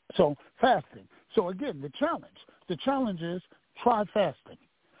 So fasting. So again, the challenge is try fasting.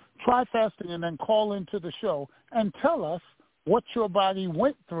 Try fasting and then call into the show and tell us what your body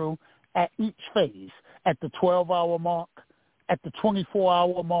went through at each phase, at the 12-hour mark, at the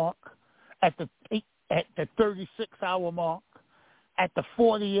 24-hour mark, at the 36-hour mark, at the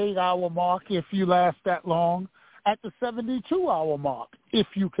 48-hour mark if you last that long, at the 72-hour mark if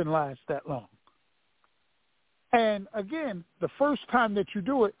you can last that long. And again, the first time that you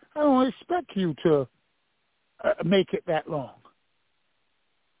do it, I don't expect you to make it that long.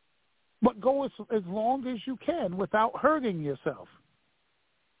 But go as long as you can without hurting yourself.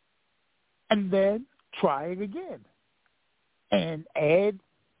 And then try it again. And add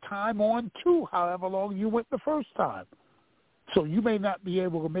time on to however long you went the first time. So you may not be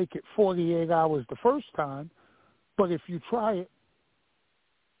able to make it 48 hours the first time, but if you try it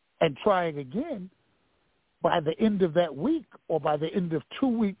and try it again, by the end of that week or by the end of 2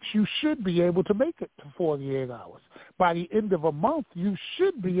 weeks, you should be able to make it to 48 hours. By the end of a month, you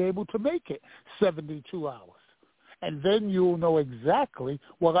should be able to make it 72 hours. And then you'll know exactly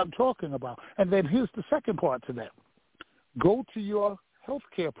what I'm talking about. And then here's the second part to that. Go to your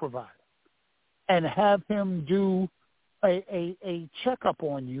healthcare provider and have him do a checkup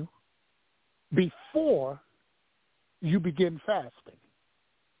on you before you begin fasting.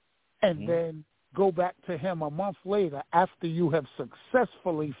 And then go back to him a month later after you have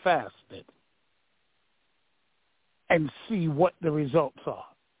successfully fasted and see what the results are.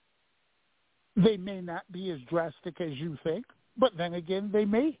 They may not be as drastic as you think, but then again, they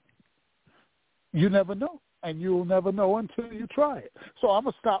may. You never know, and you'll never know until you try it. So I'm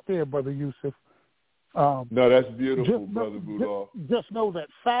going to stop there, Brother Yusef. No, that's beautiful, Brother Rudolph. Just know that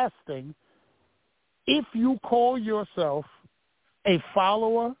fasting, if you call yourself a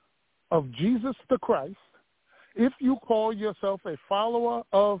follower of Jesus the Christ, if you call yourself a follower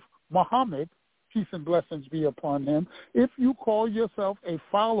of Muhammad, peace and blessings be upon him, if you call yourself a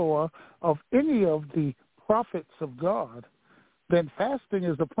follower of any of the prophets of God, then fasting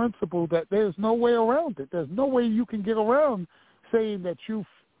is a principle that there's no way around it. There's no way you can get around saying that you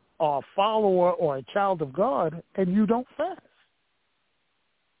are a follower or a child of God and you don't fast.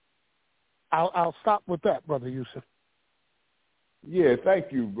 I'll stop with that, Brother Yusef. Yeah,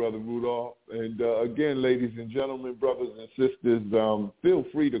 thank you, Brother Rudolph. And again, ladies and gentlemen, brothers and sisters, feel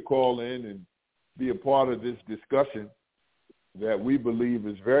free to call in and be a part of this discussion that we believe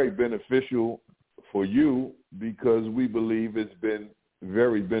is very beneficial for you because we believe it's been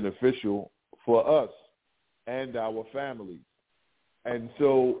very beneficial for us and our families. And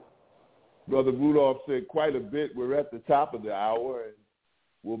so Brother Rudolph said quite a bit. We're at the top of the hour, and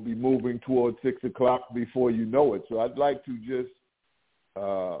we'll be moving towards 6 o'clock before you know it. So I'd like to just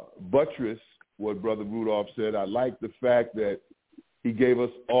buttress what Brother Rudolph said. I like the fact that he gave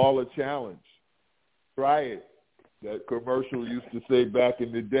us all a challenge. Try it. That commercial used to say back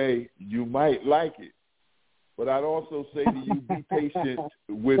in the day, you might like it. But I'd also say to you, be patient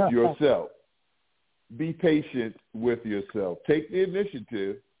with yourself. Be patient with yourself. Take the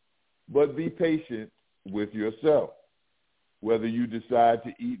initiative, but be patient with yourself. Whether you decide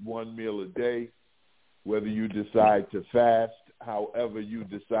to eat one meal a day, whether you decide to fast, however you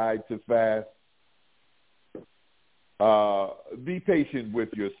decide to fast, be patient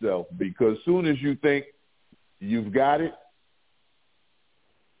with yourself, because soon as you think you've got it,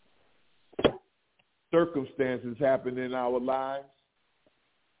 circumstances happen in our lives,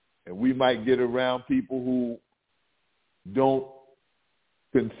 and we might get around people who don't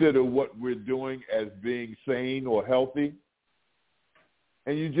consider what we're doing as being sane or healthy,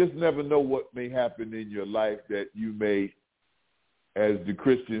 and you just never know what may happen in your life that you may as the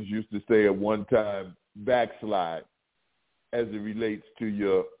Christians used to say at one time, backslide as it relates to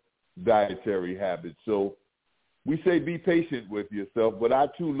your dietary habits. So we say be patient with yourself, but I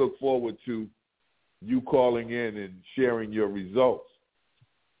too look forward to you calling in and sharing your results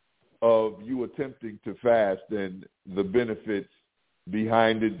of you attempting to fast and the benefits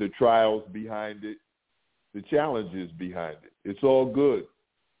behind it, the trials behind it, the challenges behind it. It's all good.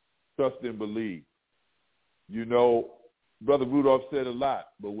 Trust and believe. You know, Brother Rudolph said a lot,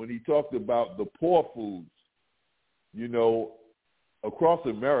 but when he talked about the poor foods, you know, across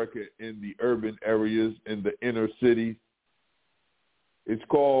America in the urban areas, in the inner cities, it's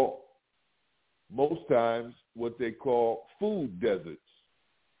called most times what they call food deserts,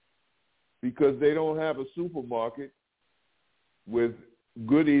 because they don't have a supermarket with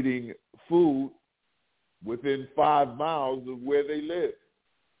good eating food within 5 miles of where they live.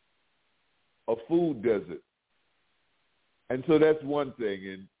 A food desert. And so that's one thing.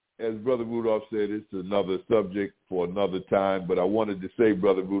 And as Brother Rudolph said, it's another subject for another time. But I wanted to say,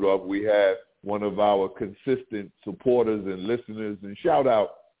 Brother Rudolph, we have one of our consistent supporters and listeners, and shout out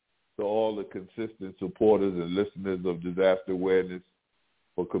to all the consistent supporters and listeners of Disaster Awareness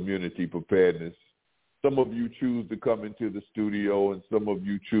for Community Preparedness. Some of you choose to come into the studio, and some of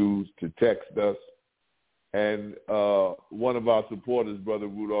you choose to text us. And one of our supporters, Brother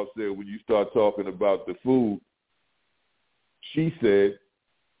Rudolph, said, when you start talking about the food, she said,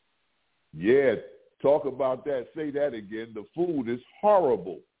 yeah, talk about that. Say that again. The food is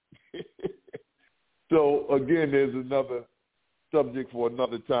horrible. So, again, there's another subject for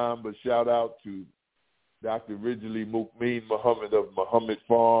another time, but shout out to Dr. Ridgely Mukmeen Muhammad of Muhammad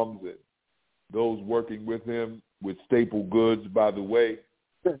Farms and those working with him with staple goods. By the way,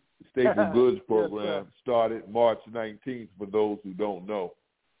 the staple goods program started March 19th for those who don't know.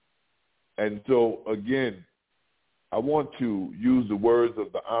 And so, again, I want to use the words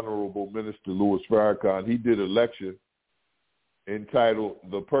of the Honorable Minister Louis Farrakhan. He did a lecture entitled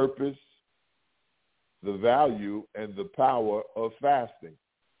The Purpose, the Value, and the Power of Fasting.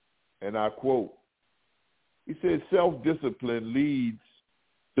 And I quote, he said, self-discipline leads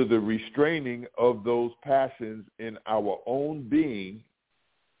to the restraining of those passions in our own being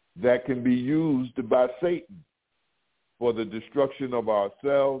that can be used by Satan for the destruction of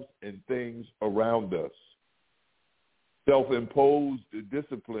ourselves and things around us. Self-imposed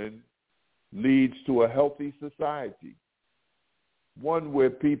discipline leads to a healthy society, one where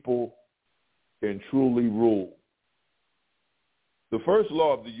people can truly rule. The first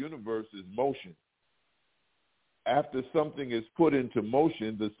law of the universe is motion. After something is put into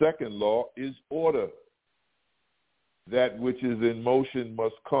motion, the second law is order. That which is in motion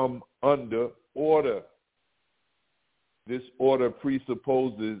must come under order. This order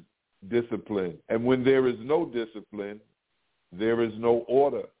presupposes discipline. And when there is no discipline, there is no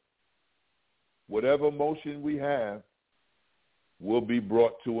order. Whatever motion we have will be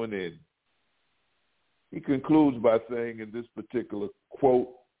brought to an end. He concludes by saying in this particular quote,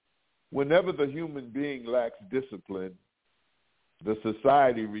 whenever the human being lacks discipline, the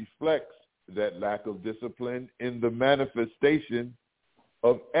society reflects that lack of discipline in the manifestation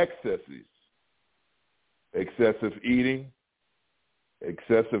of excesses. Excessive eating,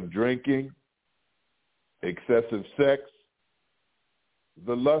 excessive drinking, excessive sex,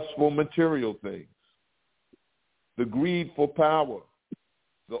 the lust for material things, the greed for power,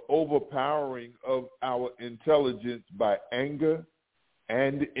 the overpowering of our intelligence by anger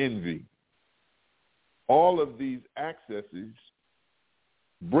and envy. All of these excesses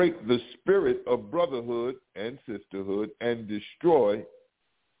break the spirit of brotherhood and sisterhood and destroy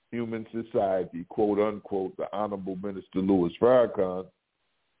human society, quote unquote, the Honorable Minister Louis Farrakhan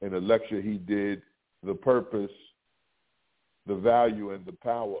in a lecture he did, The Purpose, the Value, and the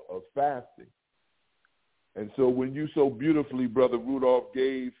Power of Fasting. And so when you so beautifully, Brother Rudolph,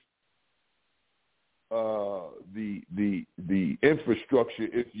 gave the infrastructure,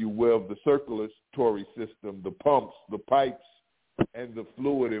 if you will, the circulatory system, the pumps, the pipes, and the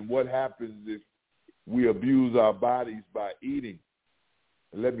fluid, and what happens if we abuse our bodies by eating.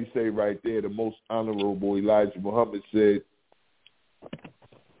 And let me say right there, the most honorable Elijah Muhammad said,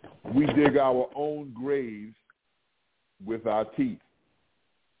 we dig our own graves with our teeth.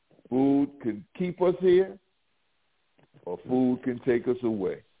 Food can keep us here, or food can take us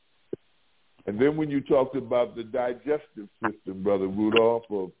away. And then when you talked about the digestive system, Brother Rudolph,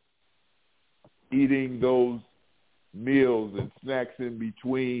 of eating those meals and snacks in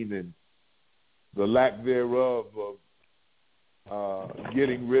between and the lack thereof of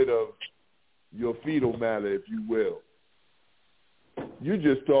getting rid of your fetal matter, if you will. You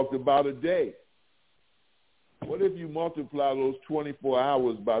just talked about a day. What if you multiply those 24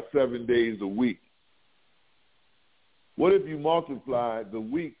 hours by 7 days a week? What if you multiply the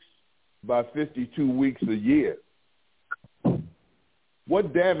weeks by 52 weeks a year?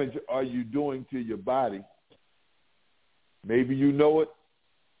 What damage are you doing to your body? Maybe you know it.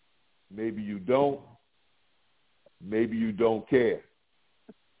 Maybe you don't. Maybe you don't care.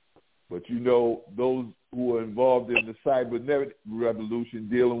 But you know, those who are involved in the cybernetic revolution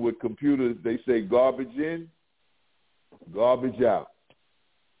dealing with computers, they say garbage in, garbage out.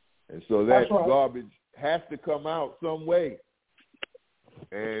 And so that garbage has to come out some way.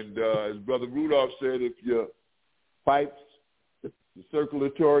 And as Brother Rudolph said, if your pipes, the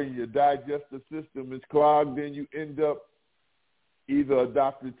circulatory, your digestive system is clogged, then you end up either a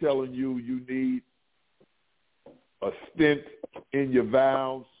doctor telling you you need a stent in your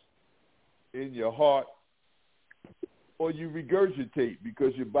valves, in your heart, or you regurgitate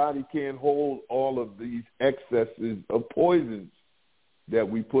because your body can't hold all of these excesses of poisons that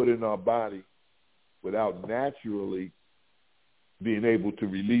we put in our body without naturally being able to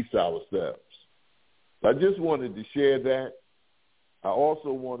release ourselves. I just wanted to share that. I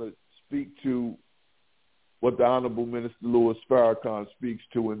also want to speak to what the Honorable Minister Louis Farrakhan speaks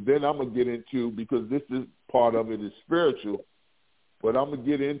to, and then I'm going to get into, because this is part of it is spiritual, but I'm going to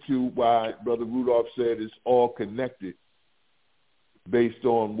get into why Brother Rudolph said it's all connected based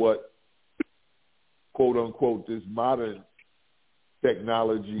on what, quote unquote, this modern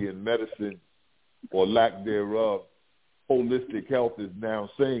technology and medicine, or lack thereof, holistic health is now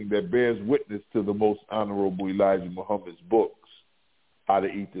saying, that bears witness to the most honorable Elijah Muhammad's books, How to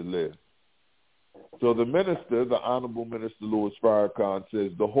Eat to Live. So the minister, the Honorable Minister Louis Farrakhan,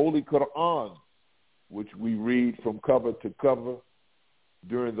 says the Holy Quran, which we read from cover to cover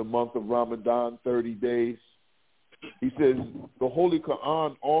during the month of Ramadan, 30 days, he says the Holy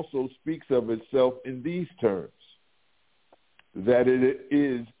Quran also speaks of itself in these terms, that it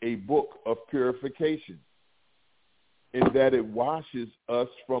is a book of purification, in that it washes us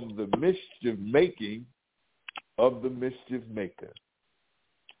from the mischief-making of the mischief maker.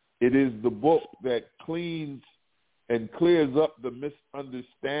 It is the book that cleans and clears up the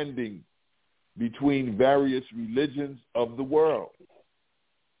misunderstanding between various religions of the world.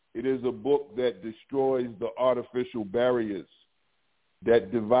 It is a book that destroys the artificial barriers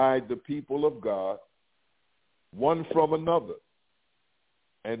that divide the people of God one from another,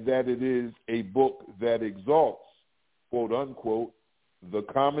 and that it is a book that exalts, quote unquote, the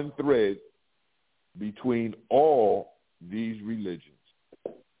common thread between all these religions.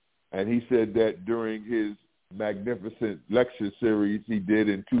 And he said that during his magnificent lecture series he did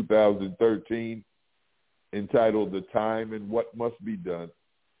in 2013 entitled The Time and What Must Be Done.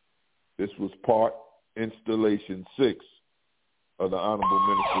 This was part installation 6 of the Honorable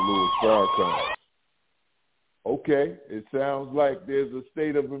Minister Louis Farrakhan. Okay, it sounds like there's a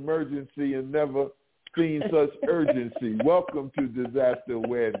state of emergency and never seen such urgency. Welcome to Disaster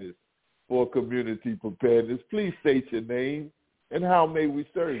Awareness for Community Preparedness. Please state your name and how may we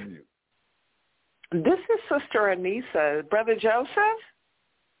serve you? This is Sister Anissa. Brother Joseph?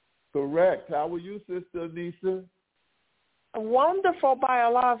 Correct. How are you, Sister Anissa? Wonderful, by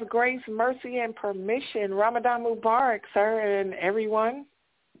Allah's grace, mercy, and permission. Ramadan Mubarak, sir, and everyone.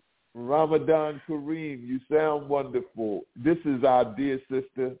 Ramadan Kareem, you sound wonderful. This is our dear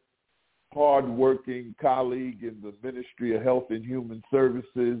sister, hard-working colleague in the Ministry of Health and Human Services,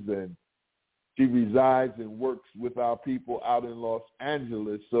 and she resides and works with our people out in Los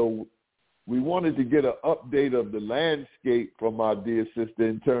Angeles. So we wanted to get an update of the landscape from our dear sister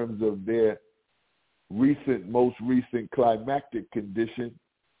in terms of their most recent climactic condition,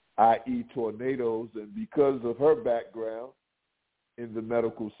 i.e. tornadoes. And because of her background in the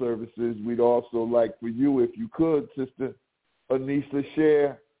medical services, we'd also like for you, if you could, Sister Anissa,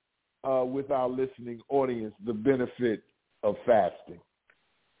 share with our listening audience the benefit of fasting.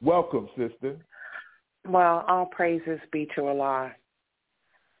 Welcome, sister. Well, all praises be to Allah.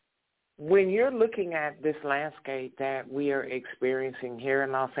 When you're looking at this landscape that we are experiencing here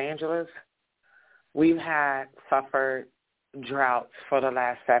in Los Angeles, we've suffered droughts for the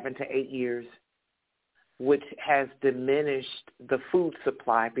last 7 to 8 years, which has diminished the food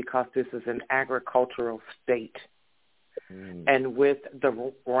supply because this is an agricultural state. And with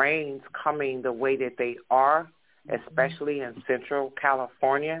the rains coming the way that they are, especially in Central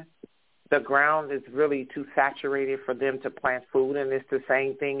California, the ground is really too saturated for them to plant food, and it's the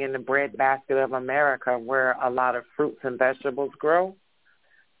same thing in the breadbasket of America where a lot of fruits and vegetables grow.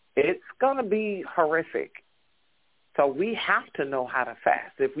 It's going to be horrific. So we have to know how to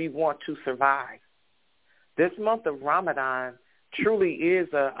fast if we want to survive. This month of Ramadan truly is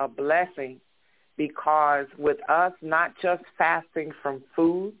a blessing because with us not just fasting from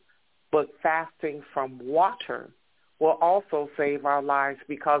food, but fasting from water will also save our lives,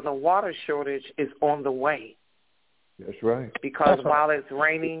 because a water shortage is on the way. That's right. Because while it's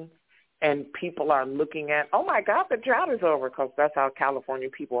raining and people are looking at, oh, my God, the drought is over, because that's how California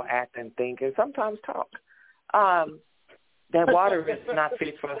people act and think and sometimes talk, that water is not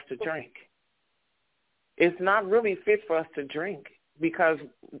fit for us to drink. It's not really fit for us to drink, because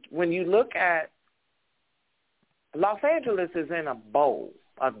when you look at Los Angeles is in a bowl,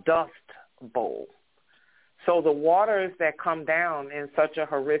 a dust bowl. So the waters that come down in such a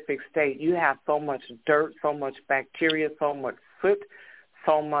horrific state, you have so much dirt, so much bacteria, so much soot,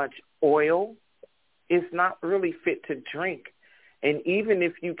 so much oil. It's not really fit to drink. And even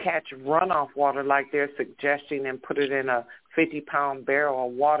if you catch runoff water like they're suggesting and put it in a 50-pound barrel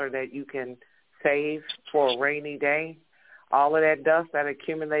of water that you can save for a rainy day, all of that dust that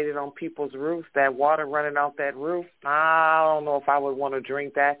accumulated on people's roofs, that water running off that roof, I don't know if I would want to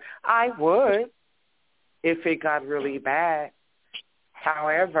drink that. I would if it got really bad.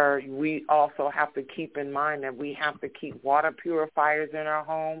 However, we also have to keep in mind that we have to keep water purifiers in our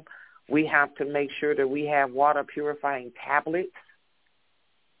home. We have to make sure that we have water purifying tablets,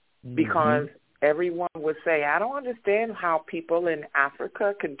 because everyone would say, I don't understand how people in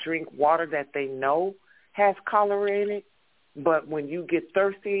Africa can drink water that they know has cholera in it, but when you get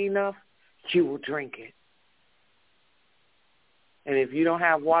thirsty enough, you will drink it. And if you don't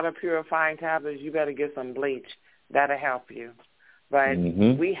have water purifying tablets, you better get some bleach. That'll help you. But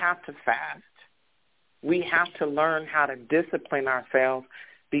we have to fast. We have to learn how to discipline ourselves,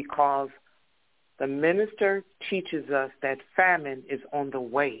 because the minister teaches us that famine is on the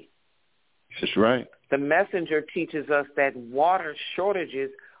way. That's right. The messenger teaches us that water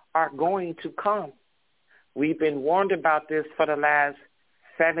shortages are going to come. We've been warned about this for the last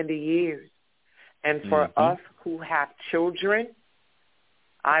 70 years. And for us who have children,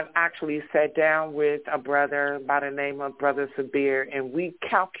 I've actually sat down with a brother by the name of Brother Sabir, and we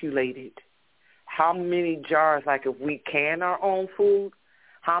calculated how many jars, like if we can our own food,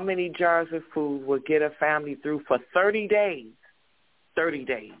 how many jars of food would get a family through for 30 days. 30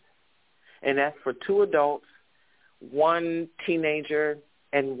 days. And that's for 2 adults, 1 teenager,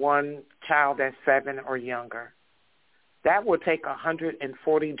 and 1 child that's 7 or younger. That would take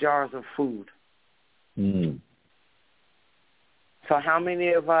 140 jars of food. So how many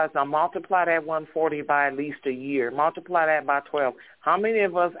of us, I'll multiply that 140 by at least a year, multiply that by 12. How many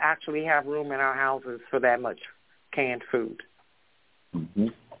of us actually have room in our houses for that much canned food?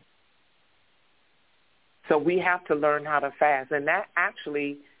 So we have to learn how to fast. And that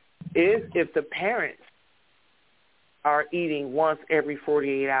actually is if the parents are eating once every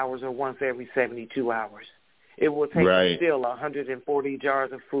 48 hours or once every 72 hours. It will take still 140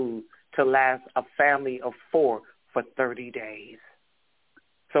 jars of food to last a family of 4 for 30 days.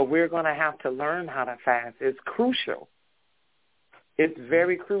 So we're going to have to learn how to fast. It's crucial. It's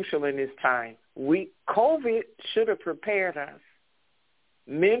very crucial in this time. COVID should have prepared us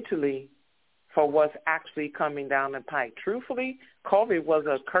mentally for what's actually coming down the pike. Truthfully, COVID was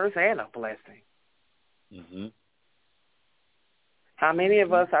a curse and a blessing. How many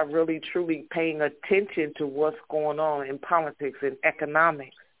of us are really, truly paying attention to what's going on in politics and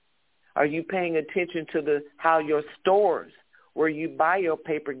economics? Are you paying attention to how your stores, where you buy your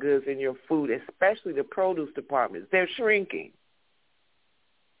paper goods and your food, especially the produce departments, they're shrinking?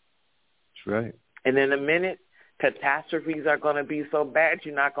 That's right. And in a minute, catastrophes are going to be so bad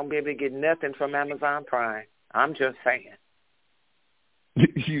you're not going to be able to get nothing from Amazon Prime. I'm just saying.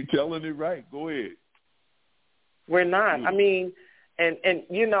 You're telling it right. Go ahead. We're not. I mean, and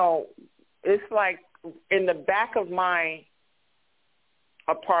you know, it's like in the back of my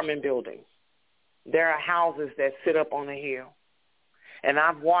apartment building, there are houses that sit up on a hill. And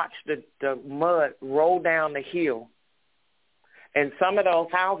I've watched the mud roll down the hill. And some of those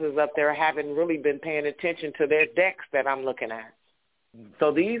houses up there haven't really been paying attention to their decks that I'm looking at.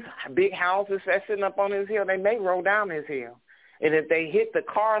 So these big houses that sitting up on this hill, they may roll down this hill. And if they hit the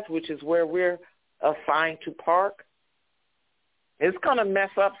cars, which is where we're assigned to park, it's going to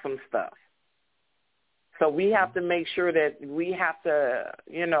mess up some stuff. So we have to make sure that we have to,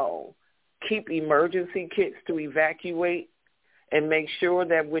 you know, keep emergency kits to evacuate and make sure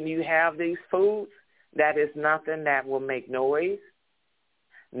that when you have these foods, that is nothing that will make noise,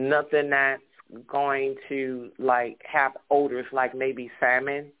 nothing that's going to, like, have odors like maybe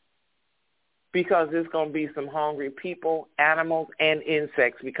salmon, because there's going to be some hungry people, animals, and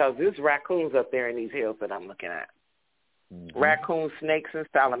insects, because there's raccoons up there in these hills that I'm looking at. Raccoons, snakes, and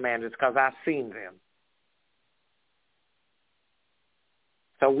salamanders, because I've seen them.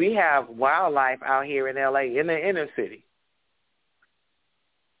 So we have wildlife out here in L.A., in the inner city.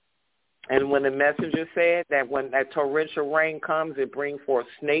 And when the messenger said that when that torrential rain comes, it brings forth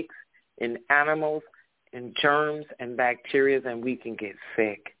snakes and animals and germs and bacteria, and we can get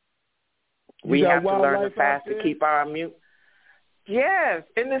sick. We have to learn to fast to keep our immune. Yes,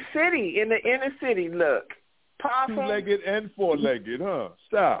 in the city, in the inner city, look. Possum. Two-legged and four-legged, huh?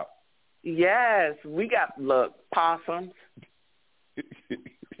 Stop. Yes, we got, look, possums.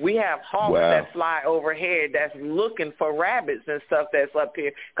 We have hawks that fly overhead that's looking for rabbits and stuff that's up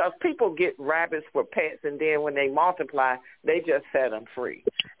here. Because people get rabbits for pets, and then when they multiply, they just set them free.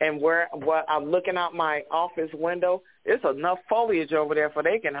 And where I'm looking out my office window, there's enough foliage over there for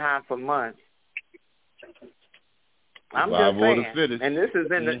they can hide for months. I'm just saying, and this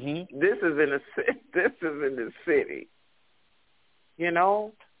is in the city, you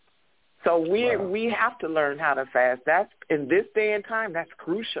know. So we have to learn how to fast. That's in this day and time. That's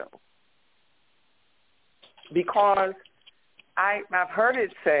crucial because I've heard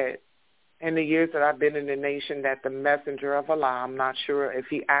it said in the years that I've been in the nation that the messenger of Allah. I'm not sure if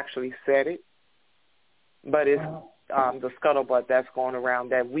he actually said it, but it's the scuttlebutt that's going around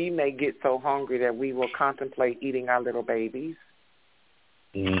that we may get so hungry that we will contemplate eating our little babies.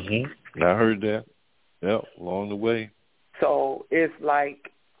 I heard that. Yep, along the way. So it's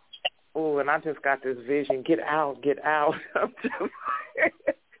like. Oh, and I just got this vision. Get out.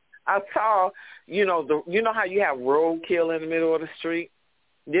 I saw, you know how you have roadkill in the middle of the street?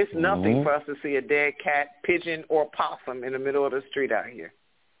 There's nothing for us to see a dead cat, pigeon, or possum in the middle of the street out here.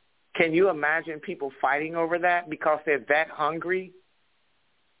 Can you imagine people fighting over that because they're that hungry?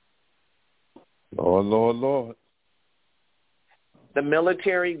 Lord. The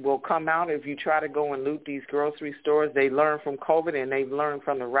military will come out if you try to go and loot these grocery stores. They learned from COVID, and they've learned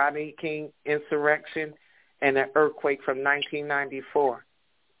from the Rodney King insurrection and the earthquake from 1994.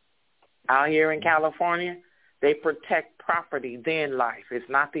 Out here in California, they protect property, then life. It's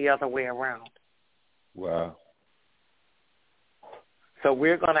not the other way around. Wow. So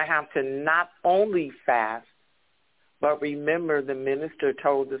we're going to have to not only fast, but remember the minister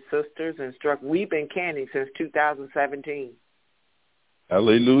told the sisters, we've been canning since 2017.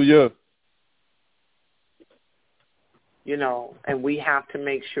 Hallelujah. You know, and we have to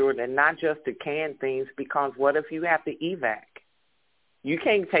make sure that not just to can things, because what if you have to evac? You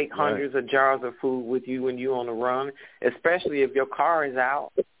can't take hundreds of jars of food with you when you're on the run, especially if your car is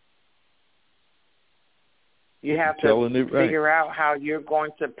out. You have to figure out how you're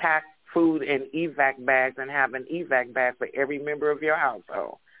going to pack food in evac bags and have an evac bag for every member of your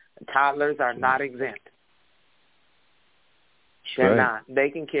household. Toddlers are not exempt. They're not. They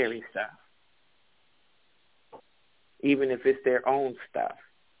can carry stuff, even if it's their own stuff.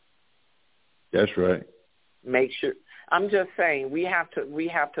 That's right. Make sure. I'm just saying we have to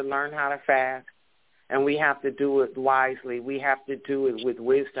learn how to fast, and we have to do it wisely. We have to do it with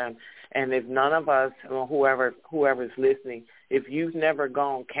wisdom. And if none of us, or whoever's listening, if you've never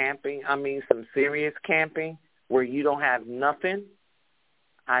gone camping, some serious camping where you don't have nothing,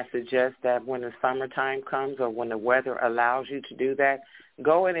 I suggest that when the summertime comes or when the weather allows you to do that,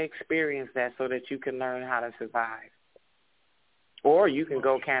 go and experience that so that you can learn how to survive. Or you can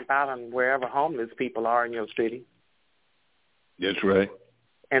go camp out on wherever homeless people are in your city. That's right.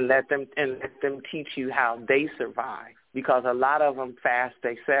 And let them teach you how they survive, because a lot of them fast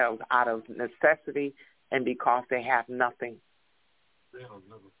themselves out of necessity and because they have nothing.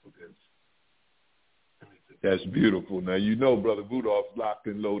 That's beautiful. Now, Brother Rudolph's locked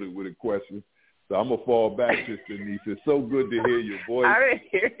and loaded with a question. So I'm going to fall back, Sister Denise. It's so good to hear your voice. I didn't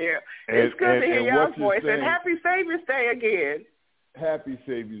hear you. It's good to hear your voice. And happy Savior's Day again. Happy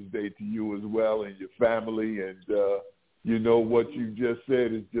Savior's Day to you as well and your family. And, what you just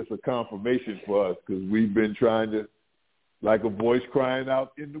said is just a confirmation for us, because we've been trying to, like a voice crying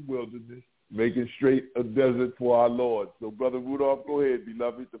out in the wilderness, making straight a desert for our Lord. So, Brother Rudolph, go ahead,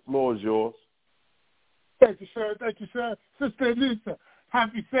 beloved. The floor is yours. Thank you, sir. Sister Lisa,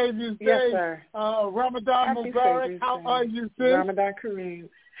 happy Savior's Day. Yes, sir. Ramadan Mubarak. How are you, sis? Ramadan Kareem.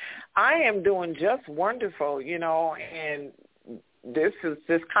 I am doing just wonderful, and this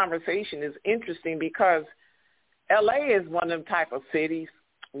conversation is interesting because L.A. is one of them type of cities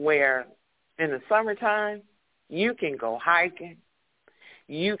where in the summertime you can go hiking,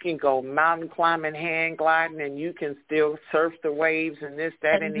 you can go mountain climbing, hang gliding, and you can still surf the waves and this,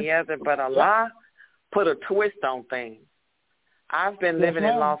 that, and the other. But Allah put a twist on things. I've been living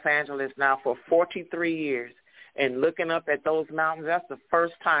in Los Angeles now for 43 years, and looking up at those mountains, that's the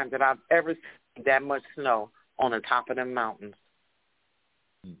first time that I've ever seen that much snow on the top of the mountains.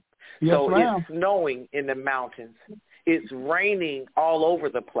 Yes, so it's snowing in the mountains. it's raining all over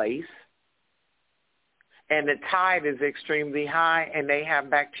the place, and the tide is extremely high, and they have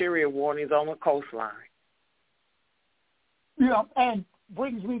bacteria warnings on the coastline. Yeah, and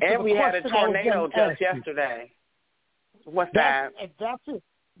brings me to and the we had a question I was tornado gonna just ask yesterday. What's that? that? That's it.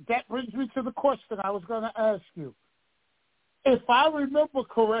 That brings me to the question I was going to ask you. If I remember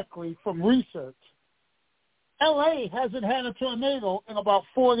correctly from research, L.A. hasn't had a tornado in about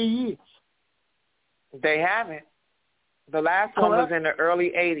 40 years. They haven't. The last one was Correct? in the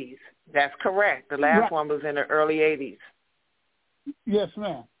early 80s. That's correct. The last Right. one was in the early 80s. Yes,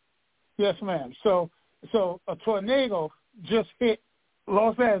 ma'am. Yes, ma'am. So a tornado just hit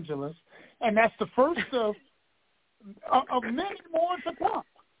Los Angeles, and that's the first of many more to come.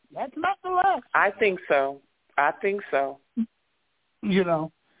 That's not the last. I think so. You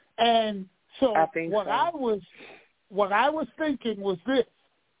know, and so I think what so. I was thinking was this.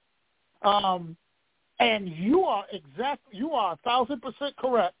 And you are 1,000%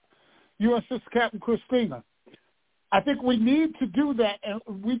 correct. You and Sister Captain Christina. I think we need to do that, and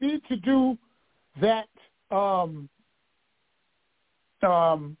we need to do that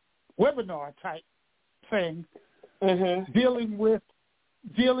webinar type thing, dealing with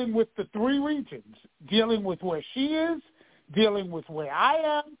the three regions, dealing with where she is, dealing with where I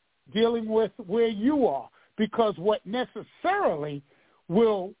am, dealing with where you are, because what necessarily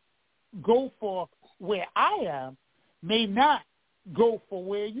will go for where I am may not go for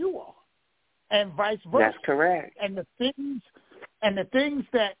where you are, and vice versa. That's correct. And the things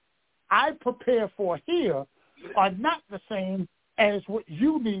that I prepare for here are not the same as what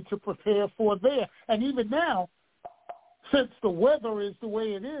you need to prepare for there. And even now, since the weather is the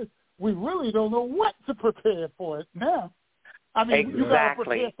way it is, we really don't know what to prepare for it now. I mean, you got to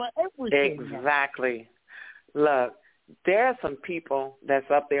prepare for everything. Exactly. Look, there are some people that's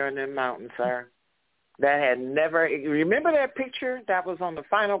up there in the mountains, sir, that had never – remember that picture that was on the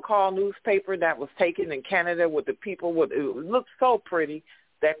Final Call newspaper that was taken in Canada with the people with – it looked so pretty,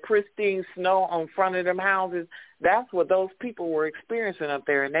 that pristine snow on front of them houses? That's what those people were experiencing up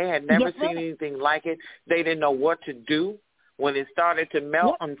there, and they had never seen anything like it. They didn't know what to do when it started to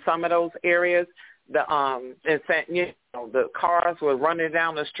melt on some of those areas. The cars were running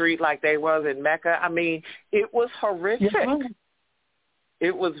down the street like they was in Mecca. I mean, it was horrific.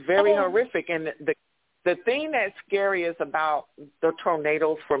 It was very horrific. And the thing that's scariest about the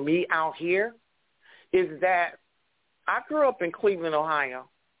tornadoes for me out here is that I grew up in Cleveland, Ohio.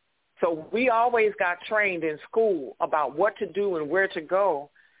 So we always got trained in school about what to do and where to go.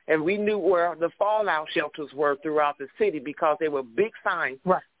 And we knew where the fallout shelters were throughout the city because there were big signs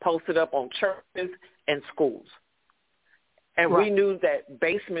posted up on churches and schools. And we knew that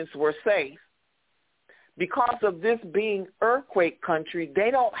basements were safe. Because of this being earthquake country, they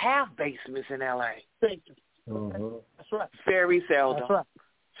don't have basements in L.A. That's right. Very seldom. That's right.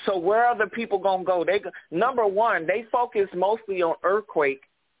 So where are the people going to go? Number one, they focus mostly on earthquake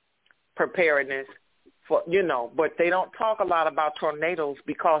preparedness, but they don't talk a lot about tornadoes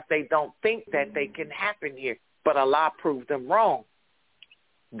because they don't think that they can happen here. But Allah proved them wrong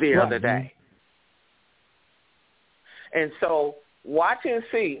the other day. And so watch and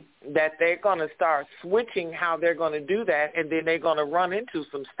see that they're going to start switching how they're going to do that, and then they're going to run into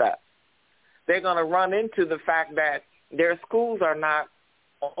some stuff. They're going to run into the fact that their schools are not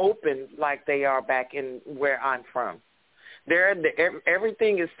open like they are back in where I'm from.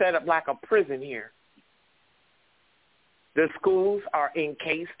 Everything is set up like a prison here. The schools are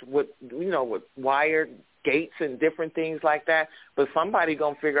encased with wired gates and different things like that, but somebody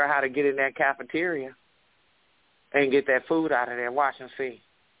going to figure out how to get in that cafeteria and get that food out of there. Watch and see.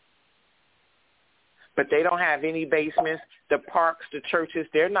 But they don't have any basements. The parks, the churches,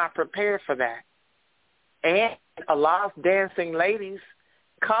 they're not prepared for that. And a lot of dancing ladies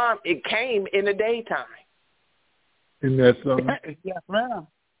came in the daytime. Isn't that something? Yes, ma'am.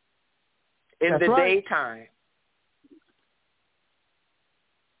 In the daytime.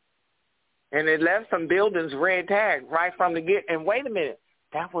 And it left some buildings red tagged right from the get. And wait a minute,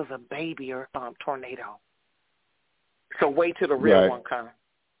 that was a baby tornado. So wait till the real one comes.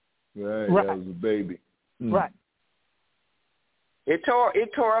 Right, that was a baby. Right. It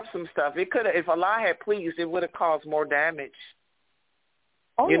tore up some stuff. It could have, if Allah had pleased, it would have caused more damage.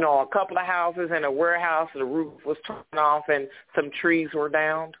 A couple of houses and a warehouse, the roof was torn off and some trees were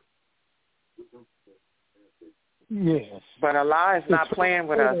downed. Yes. But Allah is not playing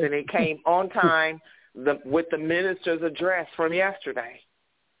with us, and it came on time with the minister's address from yesterday.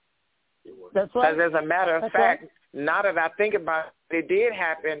 That's right. As a matter of fact, now that I think about it, it did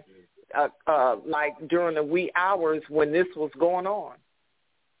happen like during the wee hours when this was going on.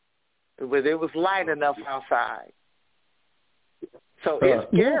 But it was light enough outside. So it's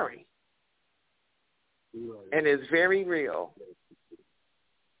scary, and it's very real.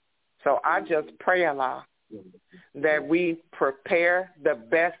 So I just pray, Allah, that we prepare the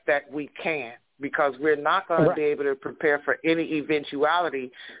best that we can, because we're not going to be able to prepare for any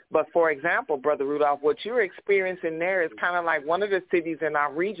eventuality. But, for example, Brother Rudolph, what you're experiencing there is kind of like one of the cities in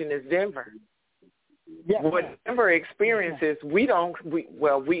our region is Denver. Yeah. What Denver experiences,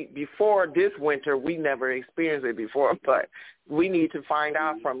 before this winter, we never experienced it before, but we need to find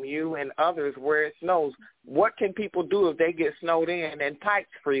out from you and others where it snows. What can people do if they get snowed in and pipes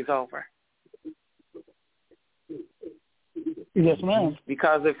freeze over? Yes, ma'am.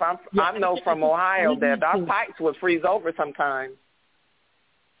 Because if I know from Ohio that our pipes would freeze over sometimes.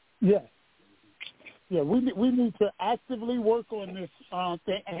 Yes. Yeah, we need to actively work on this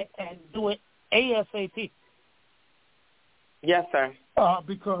thing and do it ASAP. Yes, sir.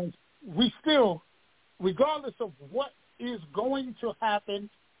 Because we still, regardless of what is going to happen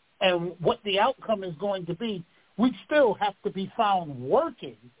and what the outcome is going to be, we still have to be found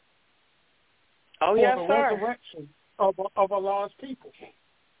working for the resurrection of Allah's people.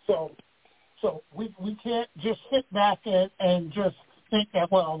 So we can't just sit back and just think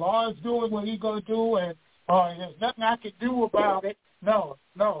that, well, Allah is doing what He's going to do, and there's nothing I can do about it. No,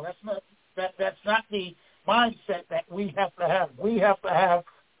 that's not the mindset that we have to have. We have to have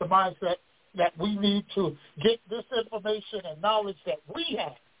the mindset that we need to get this information and knowledge that we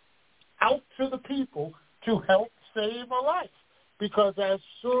have out to the people to help save a life. Because as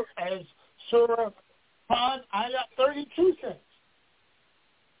Surah Ayat 32 says,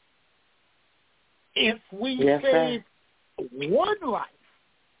 if we save one life,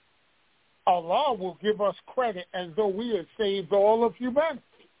 Allah will give us credit as though we had saved all of humanity.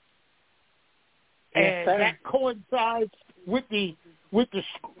 And that coincides with the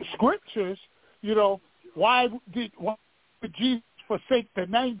scriptures. You know, why did Jesus forsake the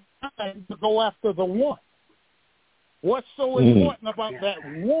 99 to go after the one? What's so important about that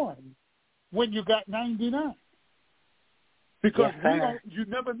one when you got 99? Because you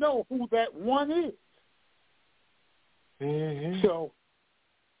never know who that one is. Mm-hmm. So,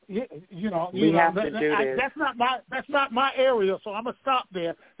 we have to do this. That's not my area, so I'm gonna stop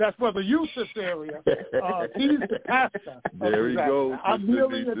there. That's Brother Yusef's area. He's the pastor. There he goes. I'm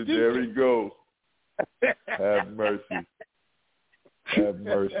merely a deacon. There he goes. Have mercy. Have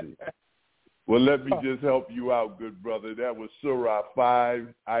mercy. Well, let me just help you out, good brother. That was Surah 5,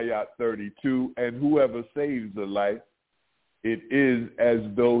 Ayat 32. And whoever saves a life, it is as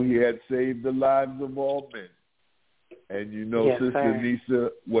though he had saved the lives of all men. And Sister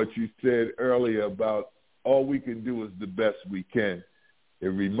Nisa, what you said earlier about all we can do is the best we can. It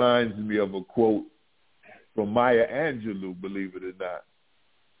reminds me of a quote from Maya Angelou, believe it or not.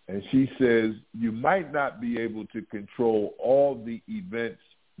 And she says, you might not be able to control all the events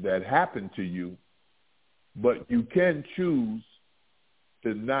that happen to you, but you can choose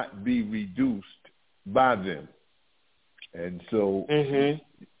to not be reduced by them. And so,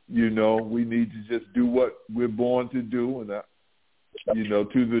 we need to just do what we're born to do. And,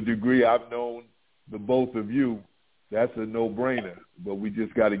 to the degree I've known the both of you, that's a no-brainer. But we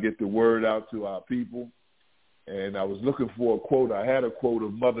just got to get the word out to our people. And I was looking for a quote. I had a quote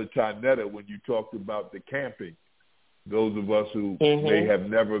of Mother Chinetta when you talked about the camping. Those of us who may have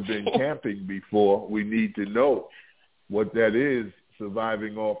never been camping before, we need to know what that is,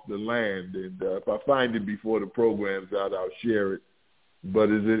 surviving off the land. And if I find it before the program's out, I'll share it. But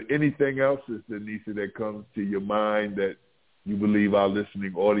is there anything else, Sister Nisa, that comes to your mind that you believe our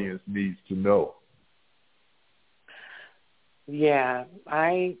listening audience needs to know? Yeah,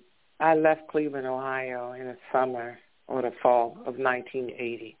 I left Cleveland, Ohio in the summer or the fall of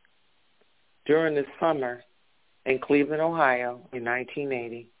 1980. During the summer in Cleveland, Ohio in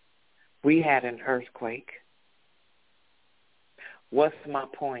 1980, we had an earthquake. What's my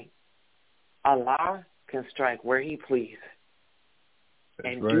point? Allah can strike where He please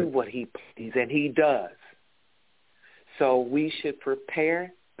and do what He please, and He does. So we should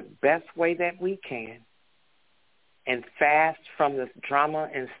prepare the best way that we can and fast from the drama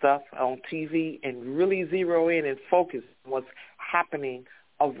and stuff on TV and really zero in and focus on what's happening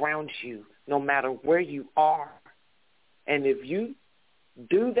around you, no matter where you are. And if you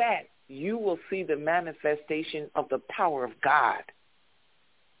do that, you will see the manifestation of the power of God.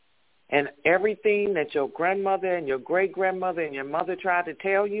 And everything that your grandmother and your great-grandmother and your mother tried to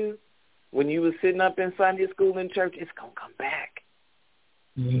tell you when you were sitting up in Sunday school and church, it's going to come back.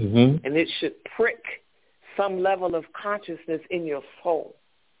 Mm-hmm. And it should prick some level of consciousness in your soul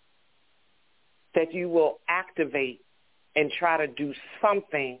that you will activate and try to do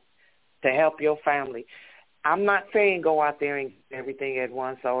something to help your family. I'm not saying go out there and get everything at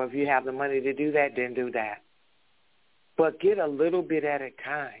once. So if you have the money to do that, then do that. But get a little bit at a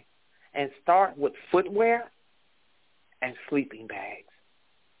time and start with footwear and sleeping bags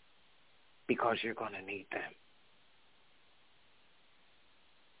because you're going to need them.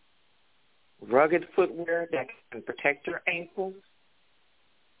 Rugged footwear that can protect your ankles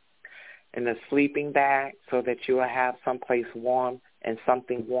and a sleeping bag so that you will have someplace warm and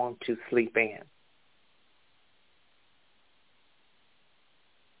something warm to sleep in.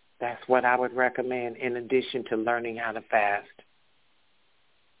 That's what I would recommend in addition to learning how to fast.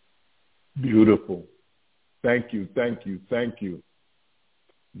 Beautiful. Thank you, thank you, thank you.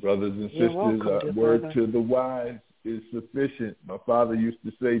 Brothers and sisters, welcome, word brother. to the wise is sufficient. My father used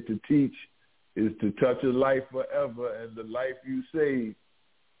to say to teach is to touch a life forever, and the life you save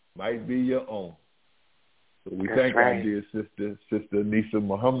might be your own. So we thank our dear sister Nisa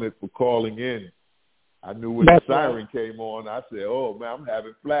Muhammad, for calling in. I knew when the siren came on, I said, oh, man, I'm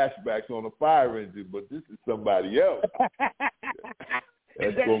having flashbacks on a fire engine, but this is somebody else.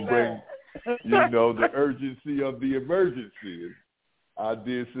 That's going to bring, the urgency of the emergency. Our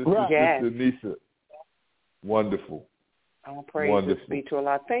dear sister Nisa. Wonderful. All praises be to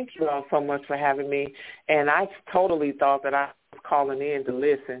Allah. Thank you all so much for having me. And I totally thought that I was calling in to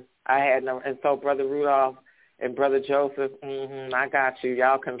listen. And so Brother Rudolph and Brother Joseph, I got you.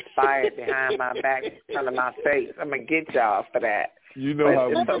 Y'all conspired behind my back, in front of my face. I'm going to get y'all for that. You know how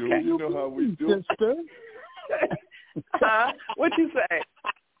we do. You know how we do. Huh? What you say?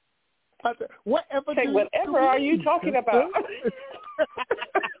 Whatever are you talking about?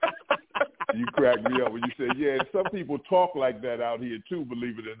 You crack me up when you say, yeah, some people talk like that out here too,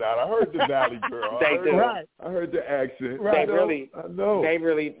 believe it or not. I heard the Valley Girl. I heard the accent. Right. I know. They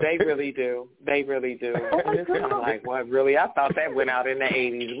really do. They really do. And it's kind of like, what, really? I thought that went out in the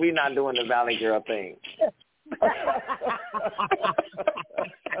 80s. We're not doing the Valley Girl thing.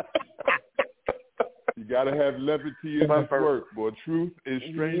 You got to have levity in this work, boy. Truth is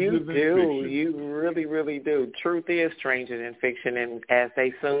stranger than fiction. You really, really do. Truth is stranger than fiction, and as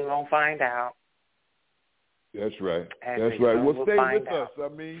they soon gonna find out. That's right. That's right. Well, stay with us. I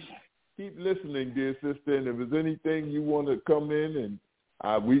mean, keep listening, dear sister, and if there's anything you want to come in,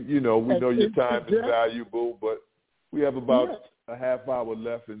 and we know your time is valuable, but we have about a half hour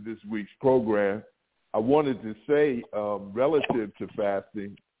left in this week's program. I wanted to say, relative to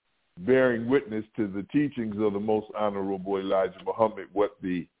fasting, bearing witness to the teachings of the Most Honorable Elijah Muhammad, what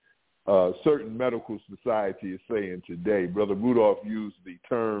the certain medical society is saying today. Brother Rudolph used the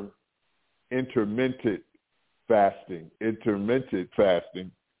term intermittent fasting.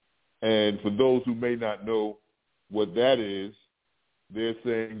 And for those who may not know what that is, they're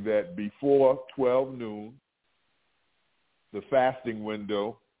saying that before 12 noon, the fasting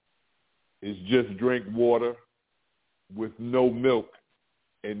window is just drink water with no milk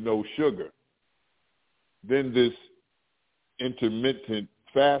and no sugar. Then this intermittent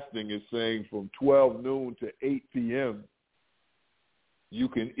fasting is saying from 12 noon to 8 p.m. you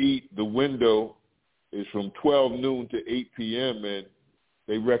can eat. The window is from 12 noon to 8 p.m. and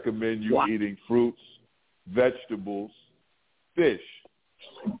they recommend you eating fruits, vegetables, fish.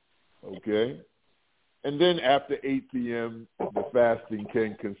 Okay? And then after 8 p.m., the fasting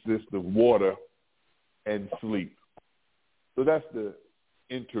can consist of water and sleep. So that's the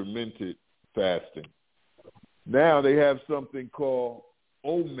intermittent fasting. Now they have something called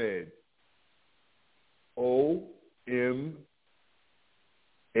OMAD. O-M-A-D.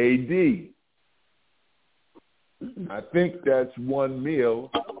 I think that's one meal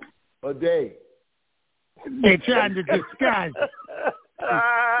a day. They're trying to disguise it.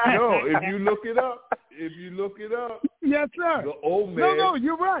 No, if you look it up. Yes, sir. The OMAD. No,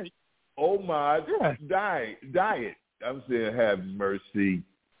 you're right. OMAD diet. I'm saying, have mercy.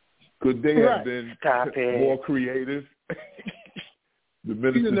 Could they have been more creative? The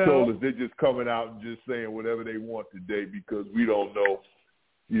minister told us they're just coming out and just saying whatever they want today because we don't know,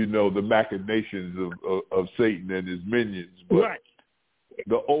 the machinations of Satan and his minions. But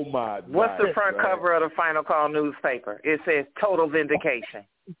the OMAD. What's the front cover of the Final Call newspaper? It says total vindication.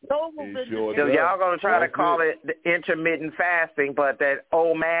 Total sure so y'all going to try to call it the intermittent fasting, but that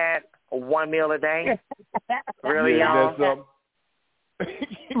OMAD, 1 meal a day? Really, y'all?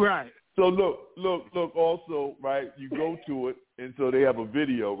 Right. So look, also, right, you go to it, and so they have a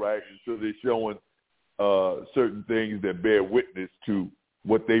video, right, and so they're showing certain things that bear witness to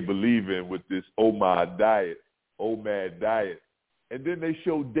what they believe in with this OMAD diet. And then they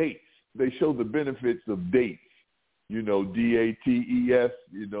show dates. They show the benefits of dates, DATES,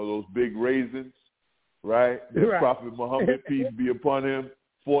 those big raisins, right? That Prophet Muhammad, peace be upon him,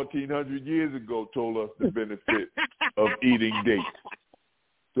 1,400 years ago told us the benefit of eating dates.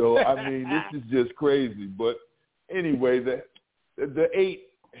 So, I mean, this is just crazy. But anyway, the 8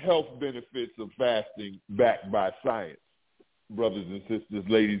 health benefits of fasting backed by science, brothers and sisters,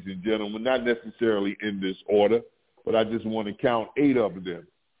 ladies and gentlemen, not necessarily in this order, but I just want to count 8 of them.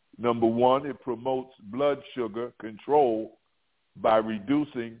 Number 1, it promotes blood sugar control by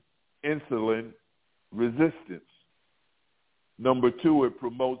reducing insulin resistance. Number 2, it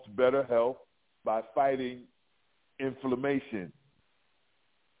promotes better health by fighting inflammation.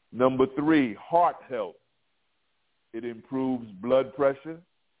 Number 3, heart health. It improves blood pressure,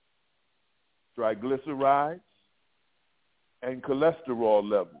 triglycerides, and cholesterol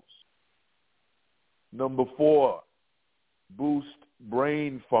levels. Number 4, boosts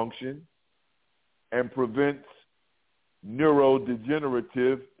brain function and prevents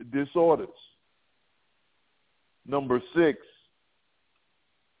neurodegenerative disorders. Number 6,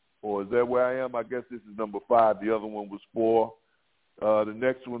 or is that where I am? I guess this is number 5. The other one was 4. The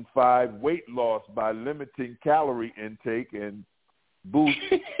next one, 5, weight loss by limiting calorie intake and boost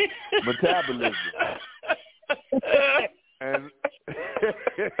metabolism. And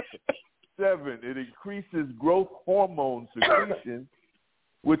 7, it increases growth hormone secretion,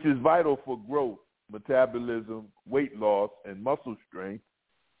 which is vital for growth, metabolism, weight loss, and muscle strength.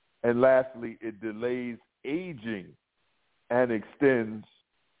 And lastly, it delays aging and extends.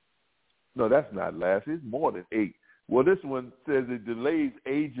 No, that's not last. It's more than 8. Well, this one says it delays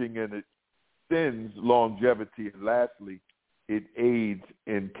aging and extends longevity. And lastly, it aids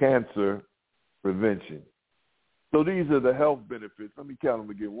in cancer prevention. So these are the health benefits. Let me count them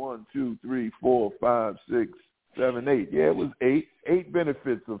again. 1, 2, 3, 4, 5, 6, 7, 8. Yeah, it was 8. 8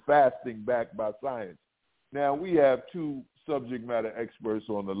 benefits of fasting backed by science. Now, we have 2 subject matter experts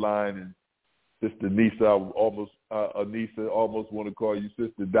on the line, and Sister Anissa, almost want to call you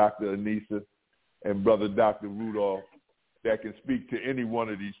Sister Dr. Anissa, and Brother Dr. Rudolph, that can speak to any one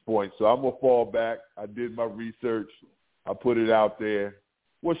of these points. So I'm going to fall back. I did my research. I put it out there.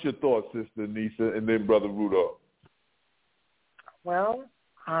 What's your thoughts, Sister Anissa, and then Brother Rudolph? Well,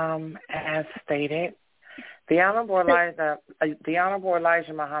 as stated, the Honorable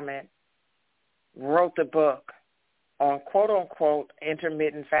Elijah Muhammad wrote the book on quote-unquote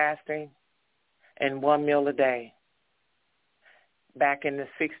intermittent fasting and 1 meal a day back in the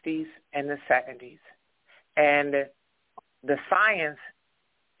 60s and the 70s. And the science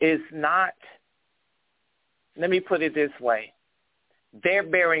is not, let me put it this way, they're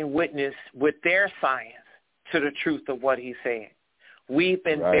bearing witness with their science to the truth of what he said. We've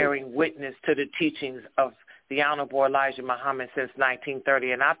been bearing witness to the teachings of the Honorable Elijah Muhammad since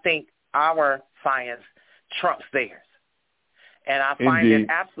 1930, and I think our science trumps theirs. And I find it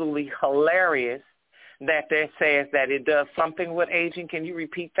absolutely hilarious that they says that it does something with aging. Can you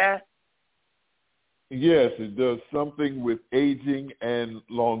repeat that? Yes, it does something with aging and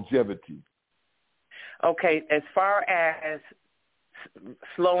longevity. Okay, as far as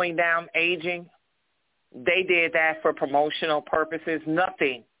slowing down aging, they did that for promotional purposes.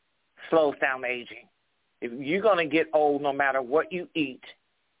 Nothing slows down aging. If you're going to get old, no matter what you eat,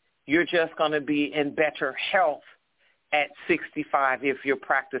 you're just going to be in better health at 65 if you're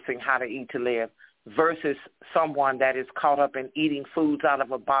practicing how to eat to live, versus someone that is caught up in eating foods out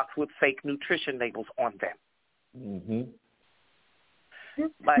of a box with fake nutrition labels on them. Mm-hmm.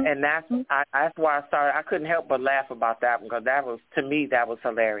 And that's why I started. I couldn't help but laugh about that because that was, to me, that was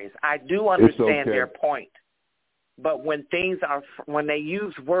hilarious. I do understand their point, but when they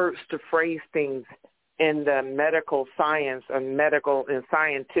use words to phrase things in the medical science and medical and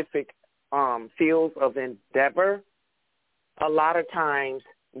scientific fields of endeavor, a lot of times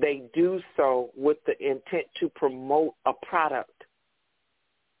they do so with the intent to promote a product.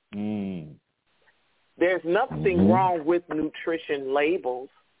 Mm. There's nothing wrong with nutrition labels.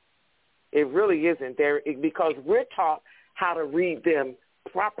 It really isn't there, because we're taught how to read them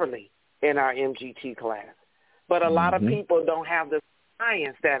properly in our MGT class. But a lot of people don't have the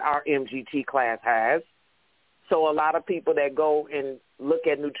science that our MGT class has. So a lot of people that go and look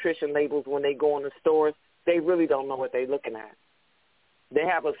at nutrition labels when they go in the stores, they really don't know what they're looking at. They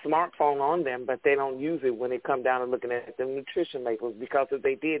have a smartphone on them, but they don't use it when they come down and looking at the nutrition labels, because if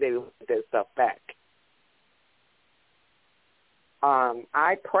they did, they would put that stuff back.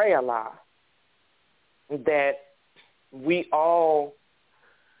 I pray a lot that we all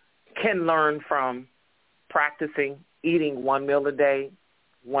can learn from practicing eating 1 meal a day,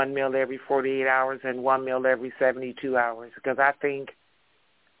 1 meal every 48 hours, and 1 meal every 72 hours, because I think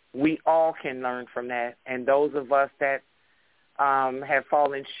we all can learn from that. And those of us that have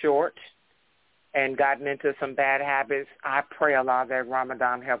fallen short and gotten into some bad habits, I pray Allah that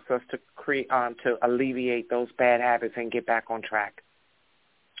Ramadan helps us to alleviate those bad habits and get back on track,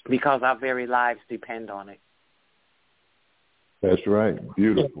 because our very lives depend on it. That's right.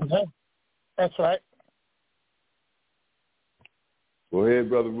 Beautiful. That's right. Go ahead,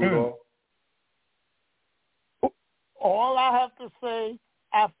 Brother Rudolph. All I have to say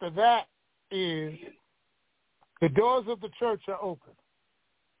after that is the doors of the church are open.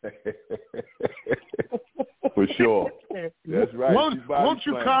 For sure. That's right. Won't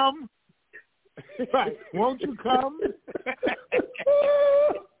you come? Right. Won't you come?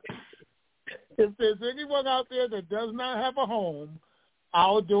 If there's anyone out there that does not have a home,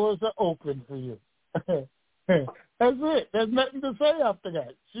 our doors are open for you. That's it. There's nothing to say after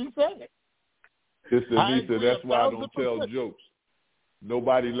that. She said it. Sister Anissa, that's why I don't tell jokes.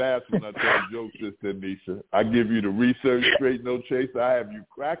 Nobody laughs when I tell jokes, Sister Anissa. I give you the research straight, no chase. I have you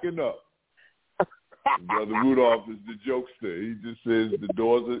cracking up. And Brother Rudolph is the jokester. He just says the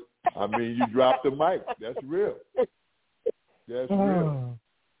doors are, you dropped the mic. That's real. That's real.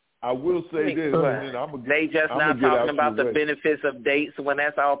 I will say this, and then they just not talking about the benefits of dates when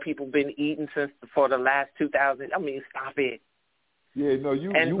that's all people been eating since for the last 2,000. Stop it. Yeah, no,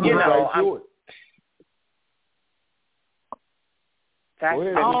 you went right through it. That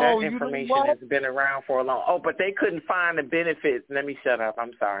information has been around for a long. Oh, but they couldn't find the benefits. Let me shut up.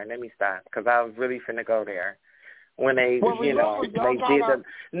 I'm sorry. Let me stop because I was really finna go there when they, they did the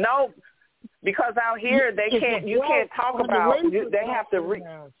no. Because out here you can't talk about. They have to.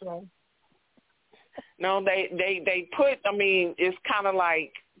 No, they put. It's kind of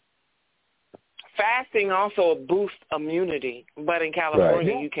like fasting also boosts immunity, but in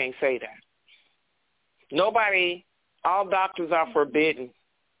California you can't say that. All doctors are forbidden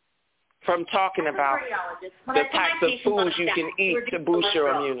from talking about the types of foods you can eat to boost your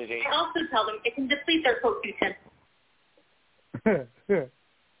immunity. I also tell them it can deplete their CoQ10.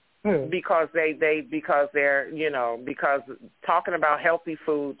 Because because talking about healthy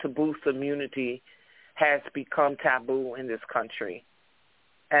food to boost immunity has become taboo in this country,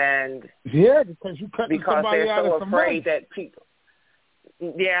 and because they're so afraid that people,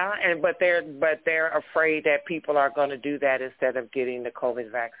 but they're afraid that people are going to do that instead of getting the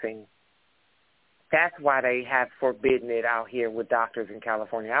COVID vaccine. That's why they have forbidden it out here with doctors in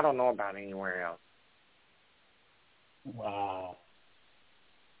California. I don't know about anywhere else. Wow.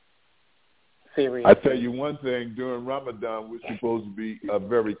 Serious. I tell you one thing, during Ramadan, we're supposed to be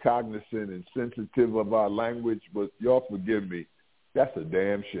very cognizant and sensitive of our language, but y'all forgive me, that's a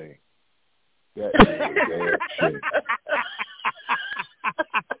damn shame. That is a damn shame.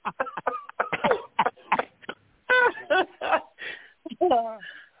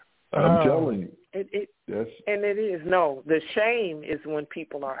 I'm telling you. And it is. No, the shame is when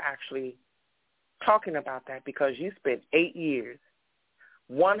people are actually talking about that because you spent 8 years,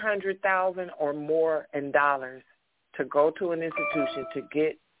 $100,000 or more in dollars to go to an institution to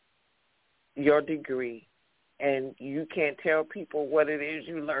get your degree, and you can't tell people what it is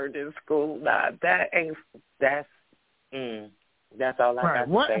you learned in school. Nah, that's all I got to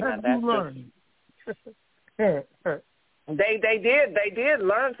what say. Have you learned? They did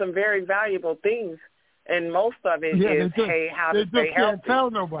learn some very valuable things, and most of it is how to stay healthy. Tell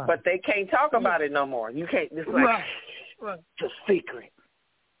nobody. But they can't talk about it no more. You can't. It's like it's a secret.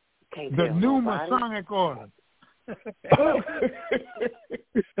 The new Masonic order.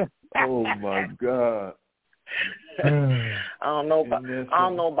 Oh my God. I don't know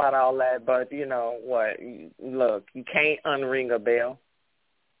about all that, but you know what? Look, you can't unring a bell.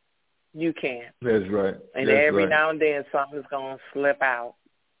 You can't. That's right. And every now and then something's gonna slip out.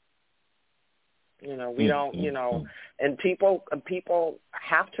 You know, we don't. You know, and people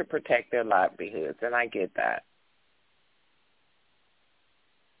have to protect their livelihoods, and I get that.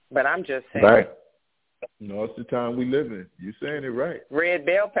 But I'm just saying. Right. No, it's the time we live in. You're saying it right. Red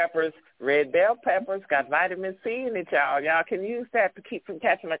bell peppers got vitamin C in it, y'all. Y'all can use that to keep from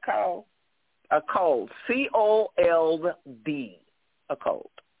catching a cold. A cold. COLD. A cold.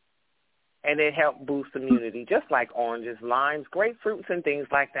 And it helps boost immunity, just like oranges, limes, grapefruits, and things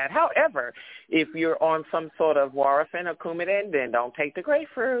like that. However, if you're on some sort of warfarin or Coumadin, then don't take the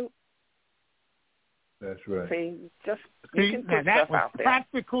grapefruit. That's right. See, you can put that stuff was out there.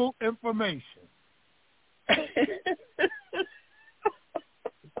 Practical information.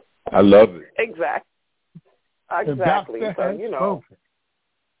 I love it. Exactly. So, you know,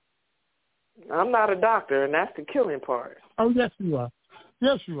 I'm not a doctor, and that's the killing part. Oh, yes, you are.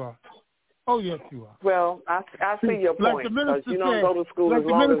 Yes, you are. Oh, yes, you are. Well, I see your point, because you don't go to school as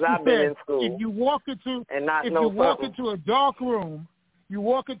long as I've been in school. If you walk into a dark room,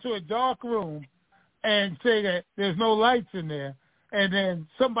 and say that there's no lights in there, and then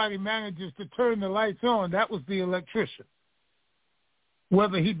somebody manages to turn the lights on, that was the electrician.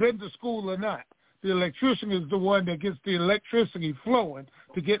 Whether he'd been to school or not, the electrician is the one that gets the electricity flowing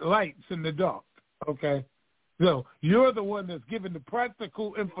to get lights in the dark, okay? So you're the one that's giving the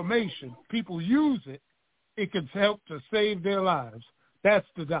practical information. People use it. It can help to save their lives. That's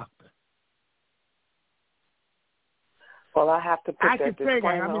the doctor. Well, I have to put I that can say that.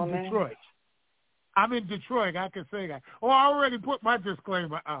 disclaimer I'm on in Detroit. I'm in Detroit. I can say that. Oh, I already put my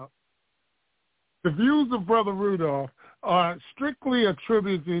disclaimer out. The views of Brother Rudolph are strictly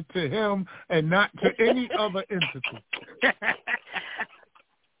attributed to him and not to any other entity.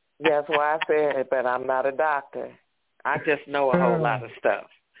 That's why I said it, but I'm not a doctor. I just know a whole lot of stuff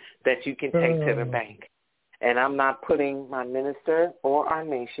that you can take to the bank. And I'm not putting my minister or our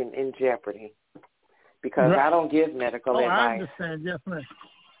nation in jeopardy because I don't give medical advice. I understand. Yes, ma'am.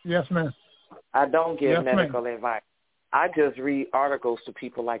 Yes, ma'am. I don't give medical ma'am. advice. I just read articles to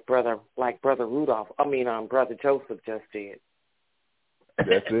people like Brother Rudolph. Brother Joseph just did.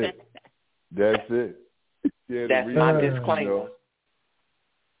 That's it. That's it. Yeah, that's my disclaimer.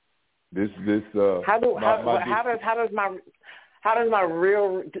 How does my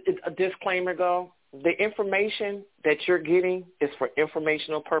real disclaimer go? The information that you're getting is for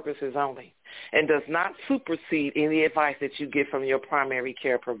informational purposes only and does not supersede any advice that you get from your primary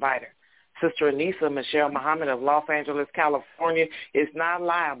care provider. Sister Anissa Michelle Muhammad of Los Angeles, California, is not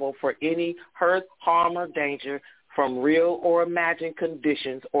liable for any hurt, harm, or danger from real or imagined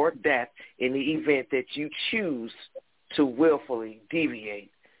conditions or death in the event that you choose to willfully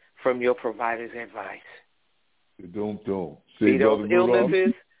deviate from your provider's advice. Don't. Be those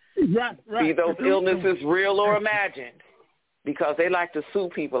illnesses, right. Be those illnesses real or imagined, because they like to sue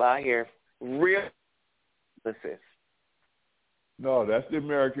people out here. Real illnesses. No, that's the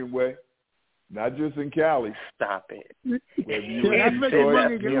American way. Not just in Cali. Stop it. That's making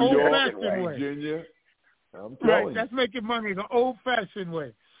money the old-fashioned way. Virginia. I'm telling you. That's making money the old-fashioned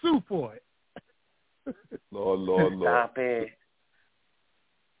way. Sue for it. Lord. Stop it.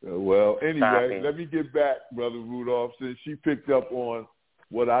 Well, anyway, let me get back, Brother Rudolph, since she picked up on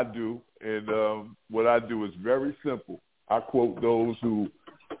what I do. And what I do is very simple. I quote those who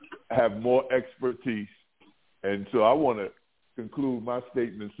have more expertise. And so I want to conclude my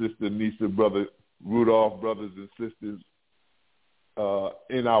statement, Sister Nisa, Brother Rudolph, brothers and sisters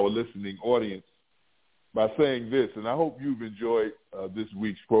in our listening audience, by saying this, and I hope you've enjoyed this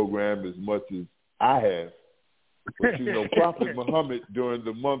week's program as much as I have. But, Prophet Muhammad, during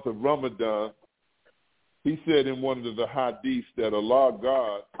the month of Ramadan, he said in one of the hadiths that Allah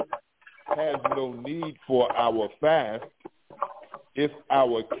God has no need for our fast if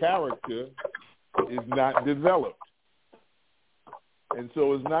our character is not developed. And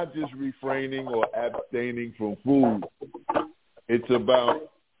so it's not just refraining or abstaining from food. It's about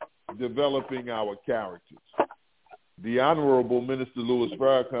developing our characters. The Honorable Minister Louis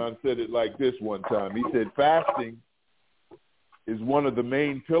Farrakhan said it like this one time. He said, fasting is one of the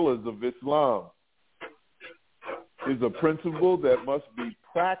main pillars of Islam. It's a principle that must be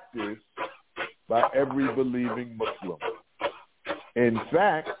practiced by every believing Muslim. In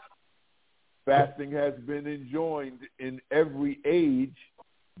fact, fasting has been enjoined in every age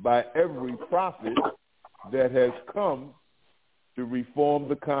by every prophet that has come to reform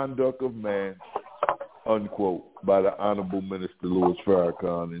the conduct of man, unquote, by the Honorable Minister Louis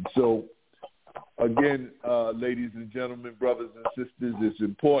Farrakhan. And so, again, ladies and gentlemen, brothers and sisters, it's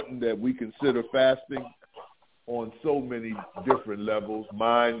important that we consider fasting on so many different levels,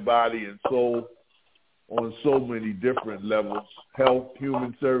 mind, body, and soul, on so many different levels, health,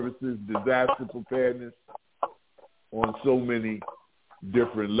 human services, disaster preparedness, on so many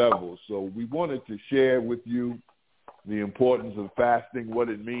different levels. So we wanted to share with you the importance of fasting, what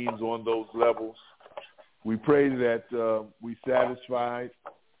it means on those levels. We pray that we satisfied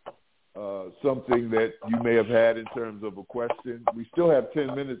something that you may have had in terms of a question. We still have 10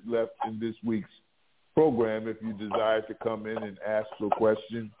 minutes left in this week's program if you desire to come in and ask a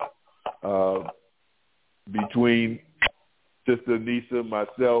question. Between Sister Nisa,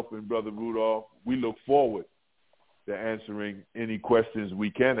 myself, and Brother Rudolph, we look forward to answering any questions we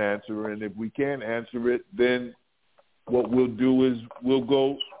can answer. And if we can't answer it, then what we'll do is we'll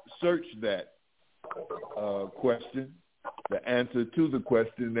go search that question, the answer to the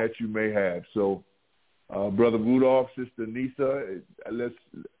question that you may have. So, Brother Rudolph, Sister Nisa,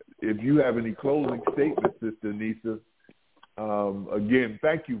 if you have any closing statements, Sister Nisa, again,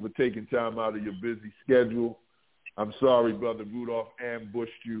 thank you for taking time out of your busy schedule. I'm sorry, Brother Rudolph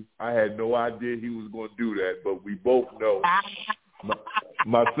ambushed you. I had no idea he was going to do that, but we both know.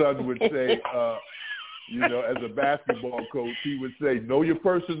 My son would say, You know, as a basketball coach, he would say, know your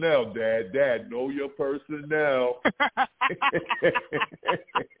personnel, Dad. Dad, know your personnel.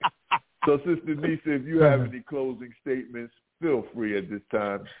 So, Sister Nisa, if you have any closing statements, feel free at this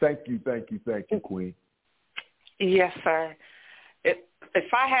time. Thank you, Queen. Yes, sir.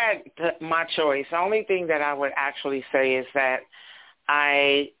 If I had my choice, the only thing that I would actually say is that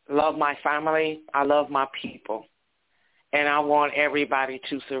I love my family, I love my people, and I want everybody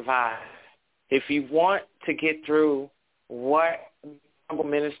to survive. If you want to get through what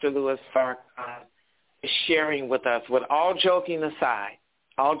Minister Louis Farrakhan is sharing with us, with all joking aside,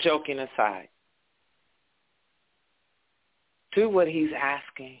 do what he's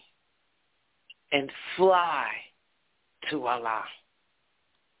asking and fly to Allah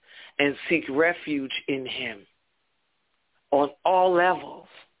and seek refuge in him on all levels.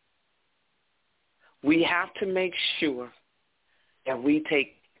 We have to make sure that we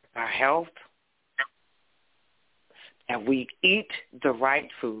take our health, that we eat the right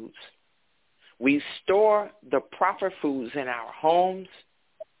foods, we store the proper foods in our homes,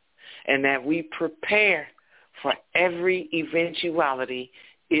 and that we prepare for every eventuality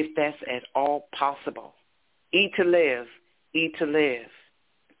if that's at all possible. Eat to live, eat to live.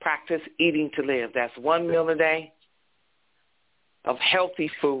 Practice eating to live. That's 1 meal a day of healthy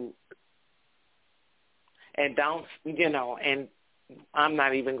food. And don't, and I'm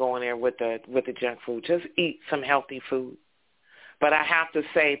not even going there with the junk food. Just eat some healthy food. But I have to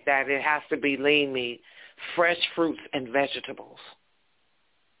say that it has to be lean meat, fresh fruits and vegetables.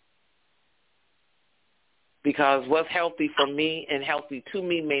 Because what's healthy for me and healthy to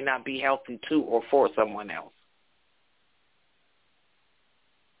me may not be healthy to or for someone else.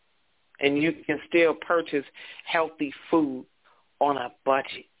 And you can still purchase healthy food on a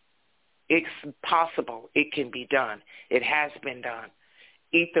budget. It's possible. It can be done. It has been done.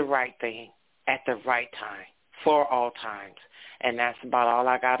 Eat the right thing at the right time for all times. And that's about all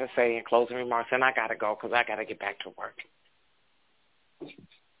I got to say in closing remarks. And I got to go because I got to get back to work.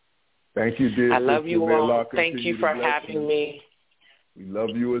 Thank you, dear. I love you all. Thank you for having me. We love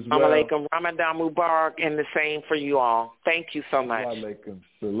you as well. Alaikum Ramadan Mubarak, and the same for you all. Thank you so much. Alaikum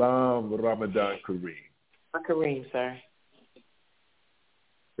Salam Ramadan Kareem. Kareem, sir.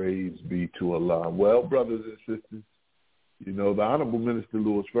 Praise be to Allah. Well, brothers and sisters, the Honorable Minister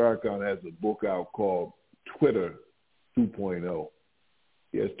Louis Farrakhan has a book out called Twitter 2.0.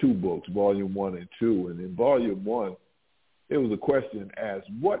 He has 2 books, Volume 1 and 2. And in Volume 1, there was a question asked,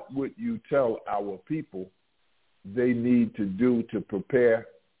 what would you tell our people they need to do to prepare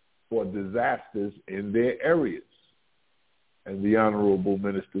for disasters in their areas? And the Honorable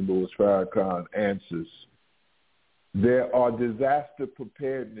Minister Louis Farrakhan answers, there are disaster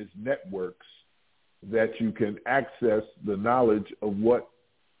preparedness networks that you can access the knowledge of what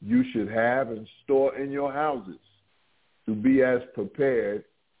you should have and store in your houses to be as prepared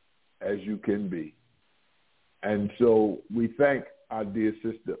as you can be. And so we thank our dear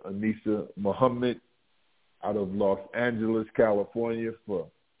sister Anissa Muhammad out of Los Angeles, California, for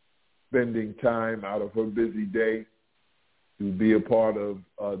spending time out of her busy day to be a part of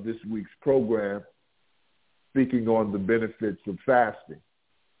this week's program, speaking on the benefits of fasting.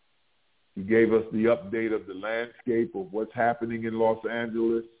 She gave us the update of the landscape of what's happening in Los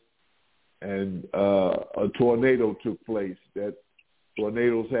Angeles, and a tornado took place. That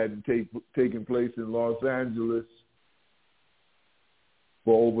tornadoes hadn't taken place in Los Angeles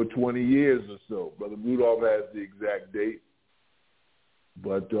for over 20 years or so. Brother Rudolph has the exact date.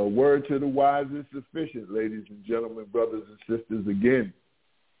 But word to the wise is sufficient, ladies and gentlemen, brothers and sisters. Again,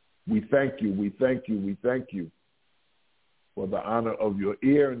 we thank you, we thank you, we thank you for the honor of your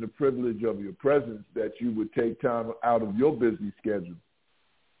ear and the privilege of your presence, that you would take time out of your busy schedule.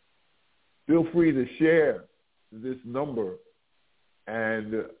 Feel free to share this number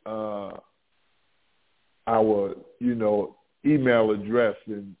and our, email address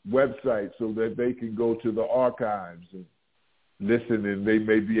and website so that they can go to the archives and listen, and they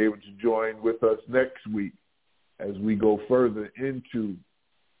may be able to join with us next week as we go further into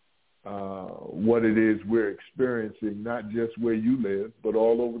what it is we're experiencing, not just where you live, but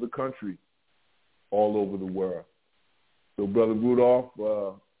all over the country, all over the world. So, Brother Rudolph,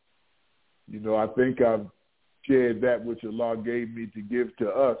 I think I've shared that which Allah gave me to give to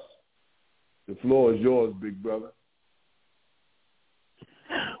us. The floor is yours, big brother.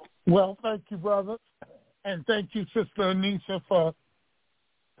 Well, thank you, brother. And thank you, Sister Anissa, for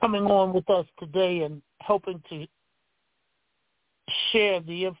coming on with us today and helping to share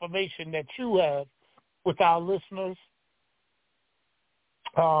the information that you have with our listeners.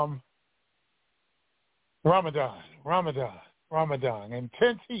 Ramadan,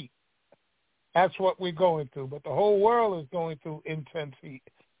 intense heat. That's what we're going through. But the whole world is going through intense heat.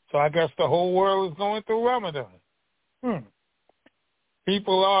 So I guess the whole world is going through Ramadan.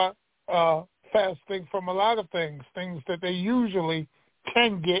 People are fasting from a lot of things that they usually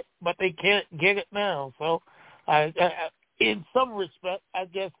can get, but they can't get it now. So in some respect, I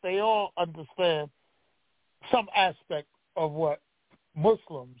guess they all understand some aspect of what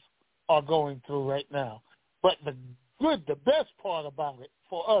Muslims are going through right now. But the best part about it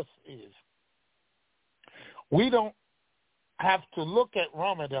for us is we don't have to look at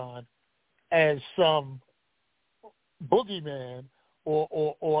Ramadan as some boogeyman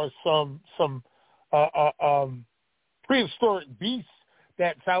or some prehistoric beast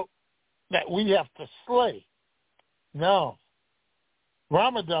that's out that we have to slay. No.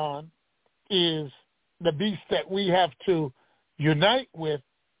 Ramadan is the beast that we have to unite with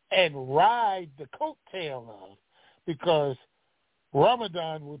and ride the coattail of, because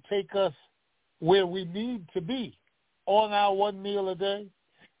Ramadan will take us where we need to be on our one meal a day.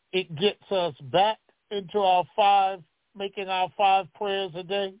 It gets us back into making our 5 prayers a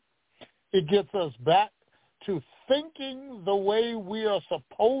day. It gets us back to thinking the way we are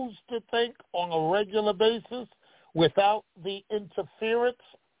supposed to think on a regular basis without the interference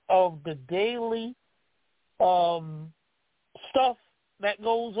of the daily stuff that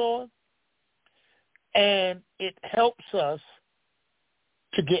goes on. And it helps us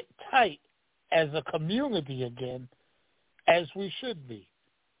to get tight as a community again, as we should be.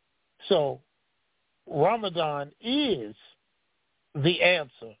 So Ramadan is the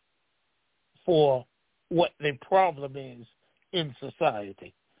answer for what the problem is in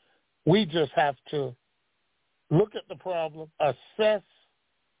society. We just have to look at the problem, assess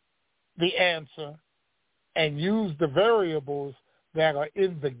the answer, and use the variables that are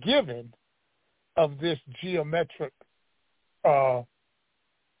in the given of this geometric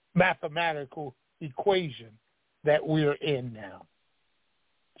mathematical equation that we're in now.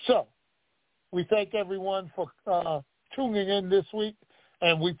 So we thank everyone for tuning in this week,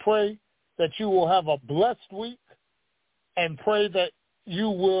 and we pray that you will have a blessed week, and pray that you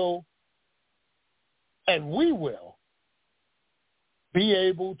will, and we will, be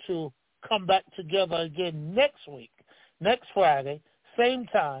able to come back together again next week, next Friday, same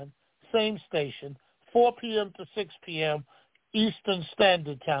time, same station, 4 p.m. to 6 p.m. Eastern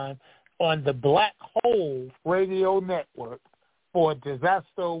Standard Time on the Black Hole Radio Network for disaster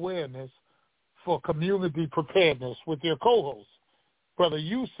awareness for community preparedness with your co-hosts, Brother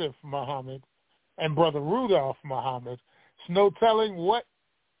Yusef Muhammad and Brother Rudolph Muhammad. It's no telling what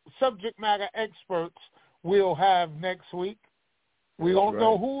subject matter experts we'll have next week. We don't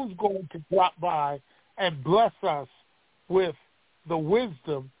know who's going to drop by and bless us with the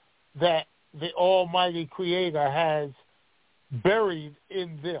wisdom that the Almighty Creator has buried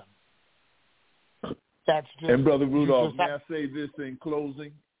in them. That's just, and Brother Rudolph, may I say this in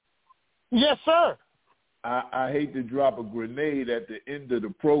closing? Yes, sir. I hate to drop a grenade at the end of the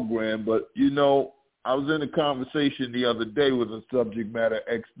program, but, you know, I was in a conversation the other day with a subject matter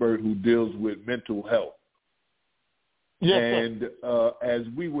expert who deals with mental health. Yes, and as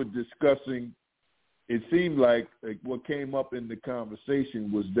we were discussing, it seemed like what came up in the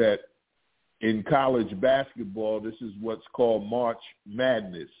conversation was that in college basketball, this is what's called March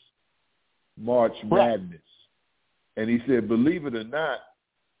Madness. And he said, believe it or not,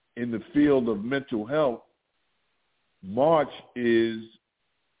 in the field of mental health, March is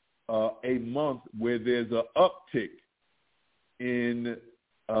a month where there's an uptick in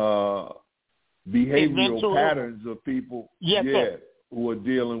behavioral patterns of people who are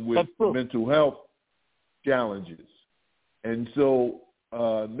dealing with mental health challenges. And so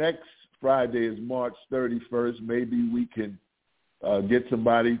next Friday is March 31st. Maybe we can get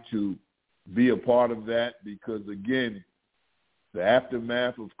somebody to be a part of that, because, again, the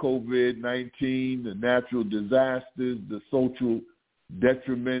aftermath of COVID-19, the natural disasters, the social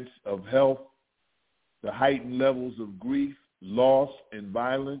detriments of health, the heightened levels of grief, loss, and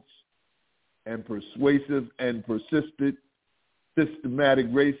violence, and persuasive and persistent systematic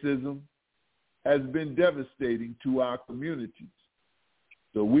racism has been devastating to our communities.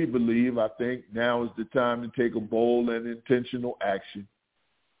 So we believe, I think, now is the time to take a bold and intentional action.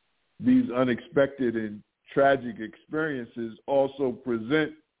 These unexpected and tragic experiences also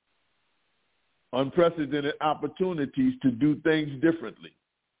present unprecedented opportunities to do things differently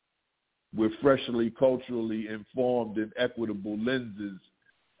with freshly culturally informed and equitable lenses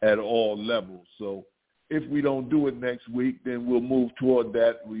at all levels. So if we don't do it next week, then we'll move toward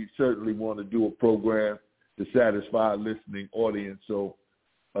that. We certainly want to do a program to satisfy a listening audience. So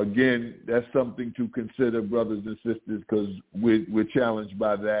again, that's something to consider, brothers and sisters, because we're challenged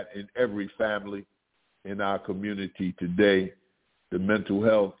by that in every family in our community today, the mental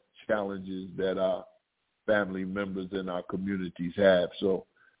health challenges that our family members in our communities have. So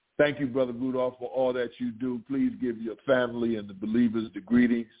thank you, Brother Rudolph, for all that you do. Please give your family and the believers the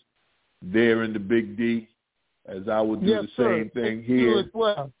greetings there in the Big D, as I will do the same thing here. You as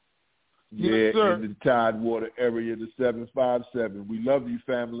well. Yes, sir. In the Tidewater area, the 757. We love you,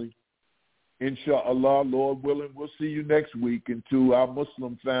 family. Inshallah, Lord willing, we'll see you next week. And to our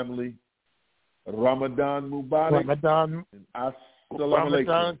Muslim family, Ramadan Mubarak. Ramadan Assalamu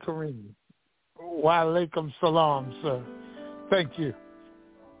alaikum. Kareem. Wa alaikum salam, sir. Thank you.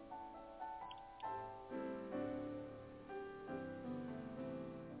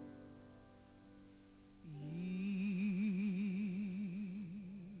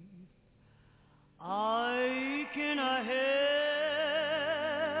 I can have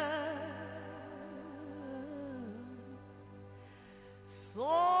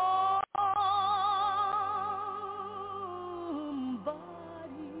somebody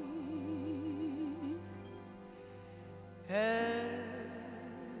as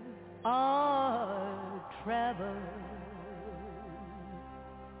I travel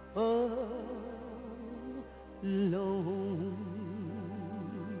alone.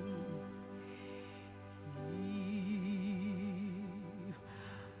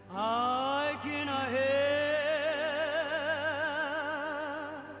 I can have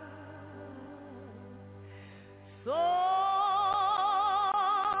somebody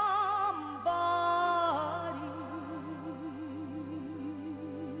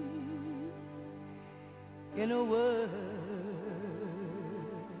in a word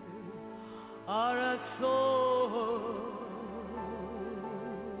or a soul.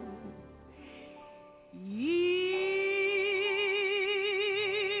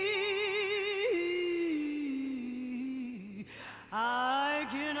 I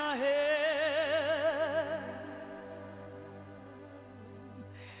can have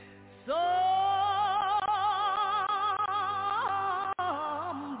somebody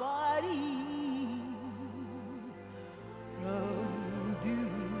from dew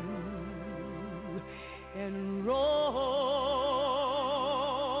and rose.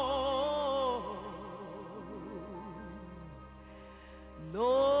 Lord,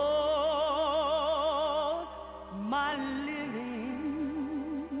 my living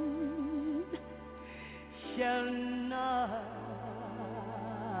shall not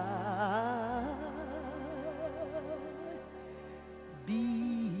be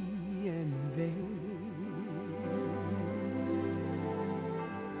in vain.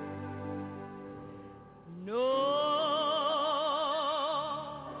 No,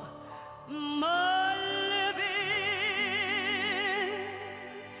 my living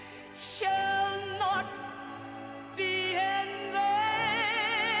shall not be in vain.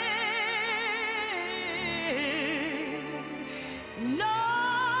 No,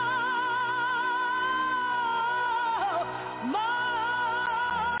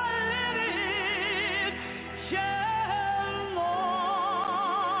 my living shall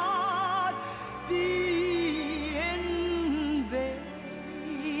not be in vain.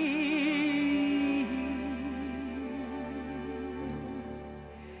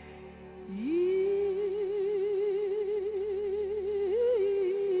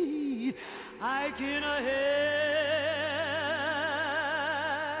 I can have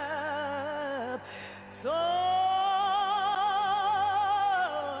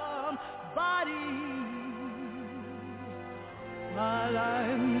somebody while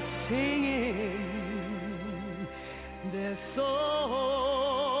I'm singing their soul.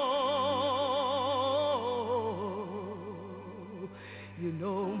 You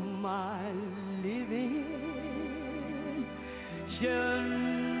know my living shall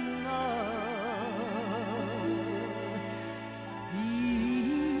not be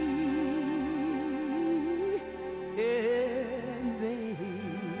in vain.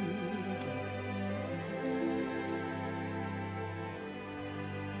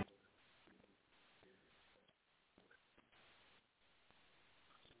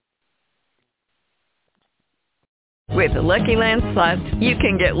 With the Lucky Land Slots, you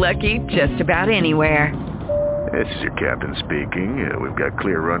can get lucky just about anywhere. This is your captain speaking. We've got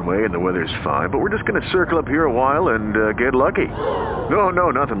clear runway and the weather's fine, but we're just going to circle up here a while and get lucky.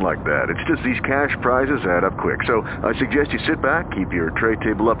 No, nothing like that. It's just these cash prizes add up quick. So I suggest you sit back, keep your tray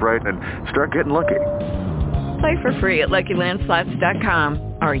table upright, and start getting lucky. Play for free at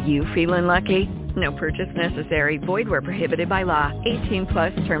LuckyLandSlots.com. Are you feeling lucky? No purchase necessary. Void where prohibited by law.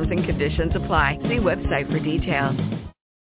 18+ terms and conditions apply. See website for details.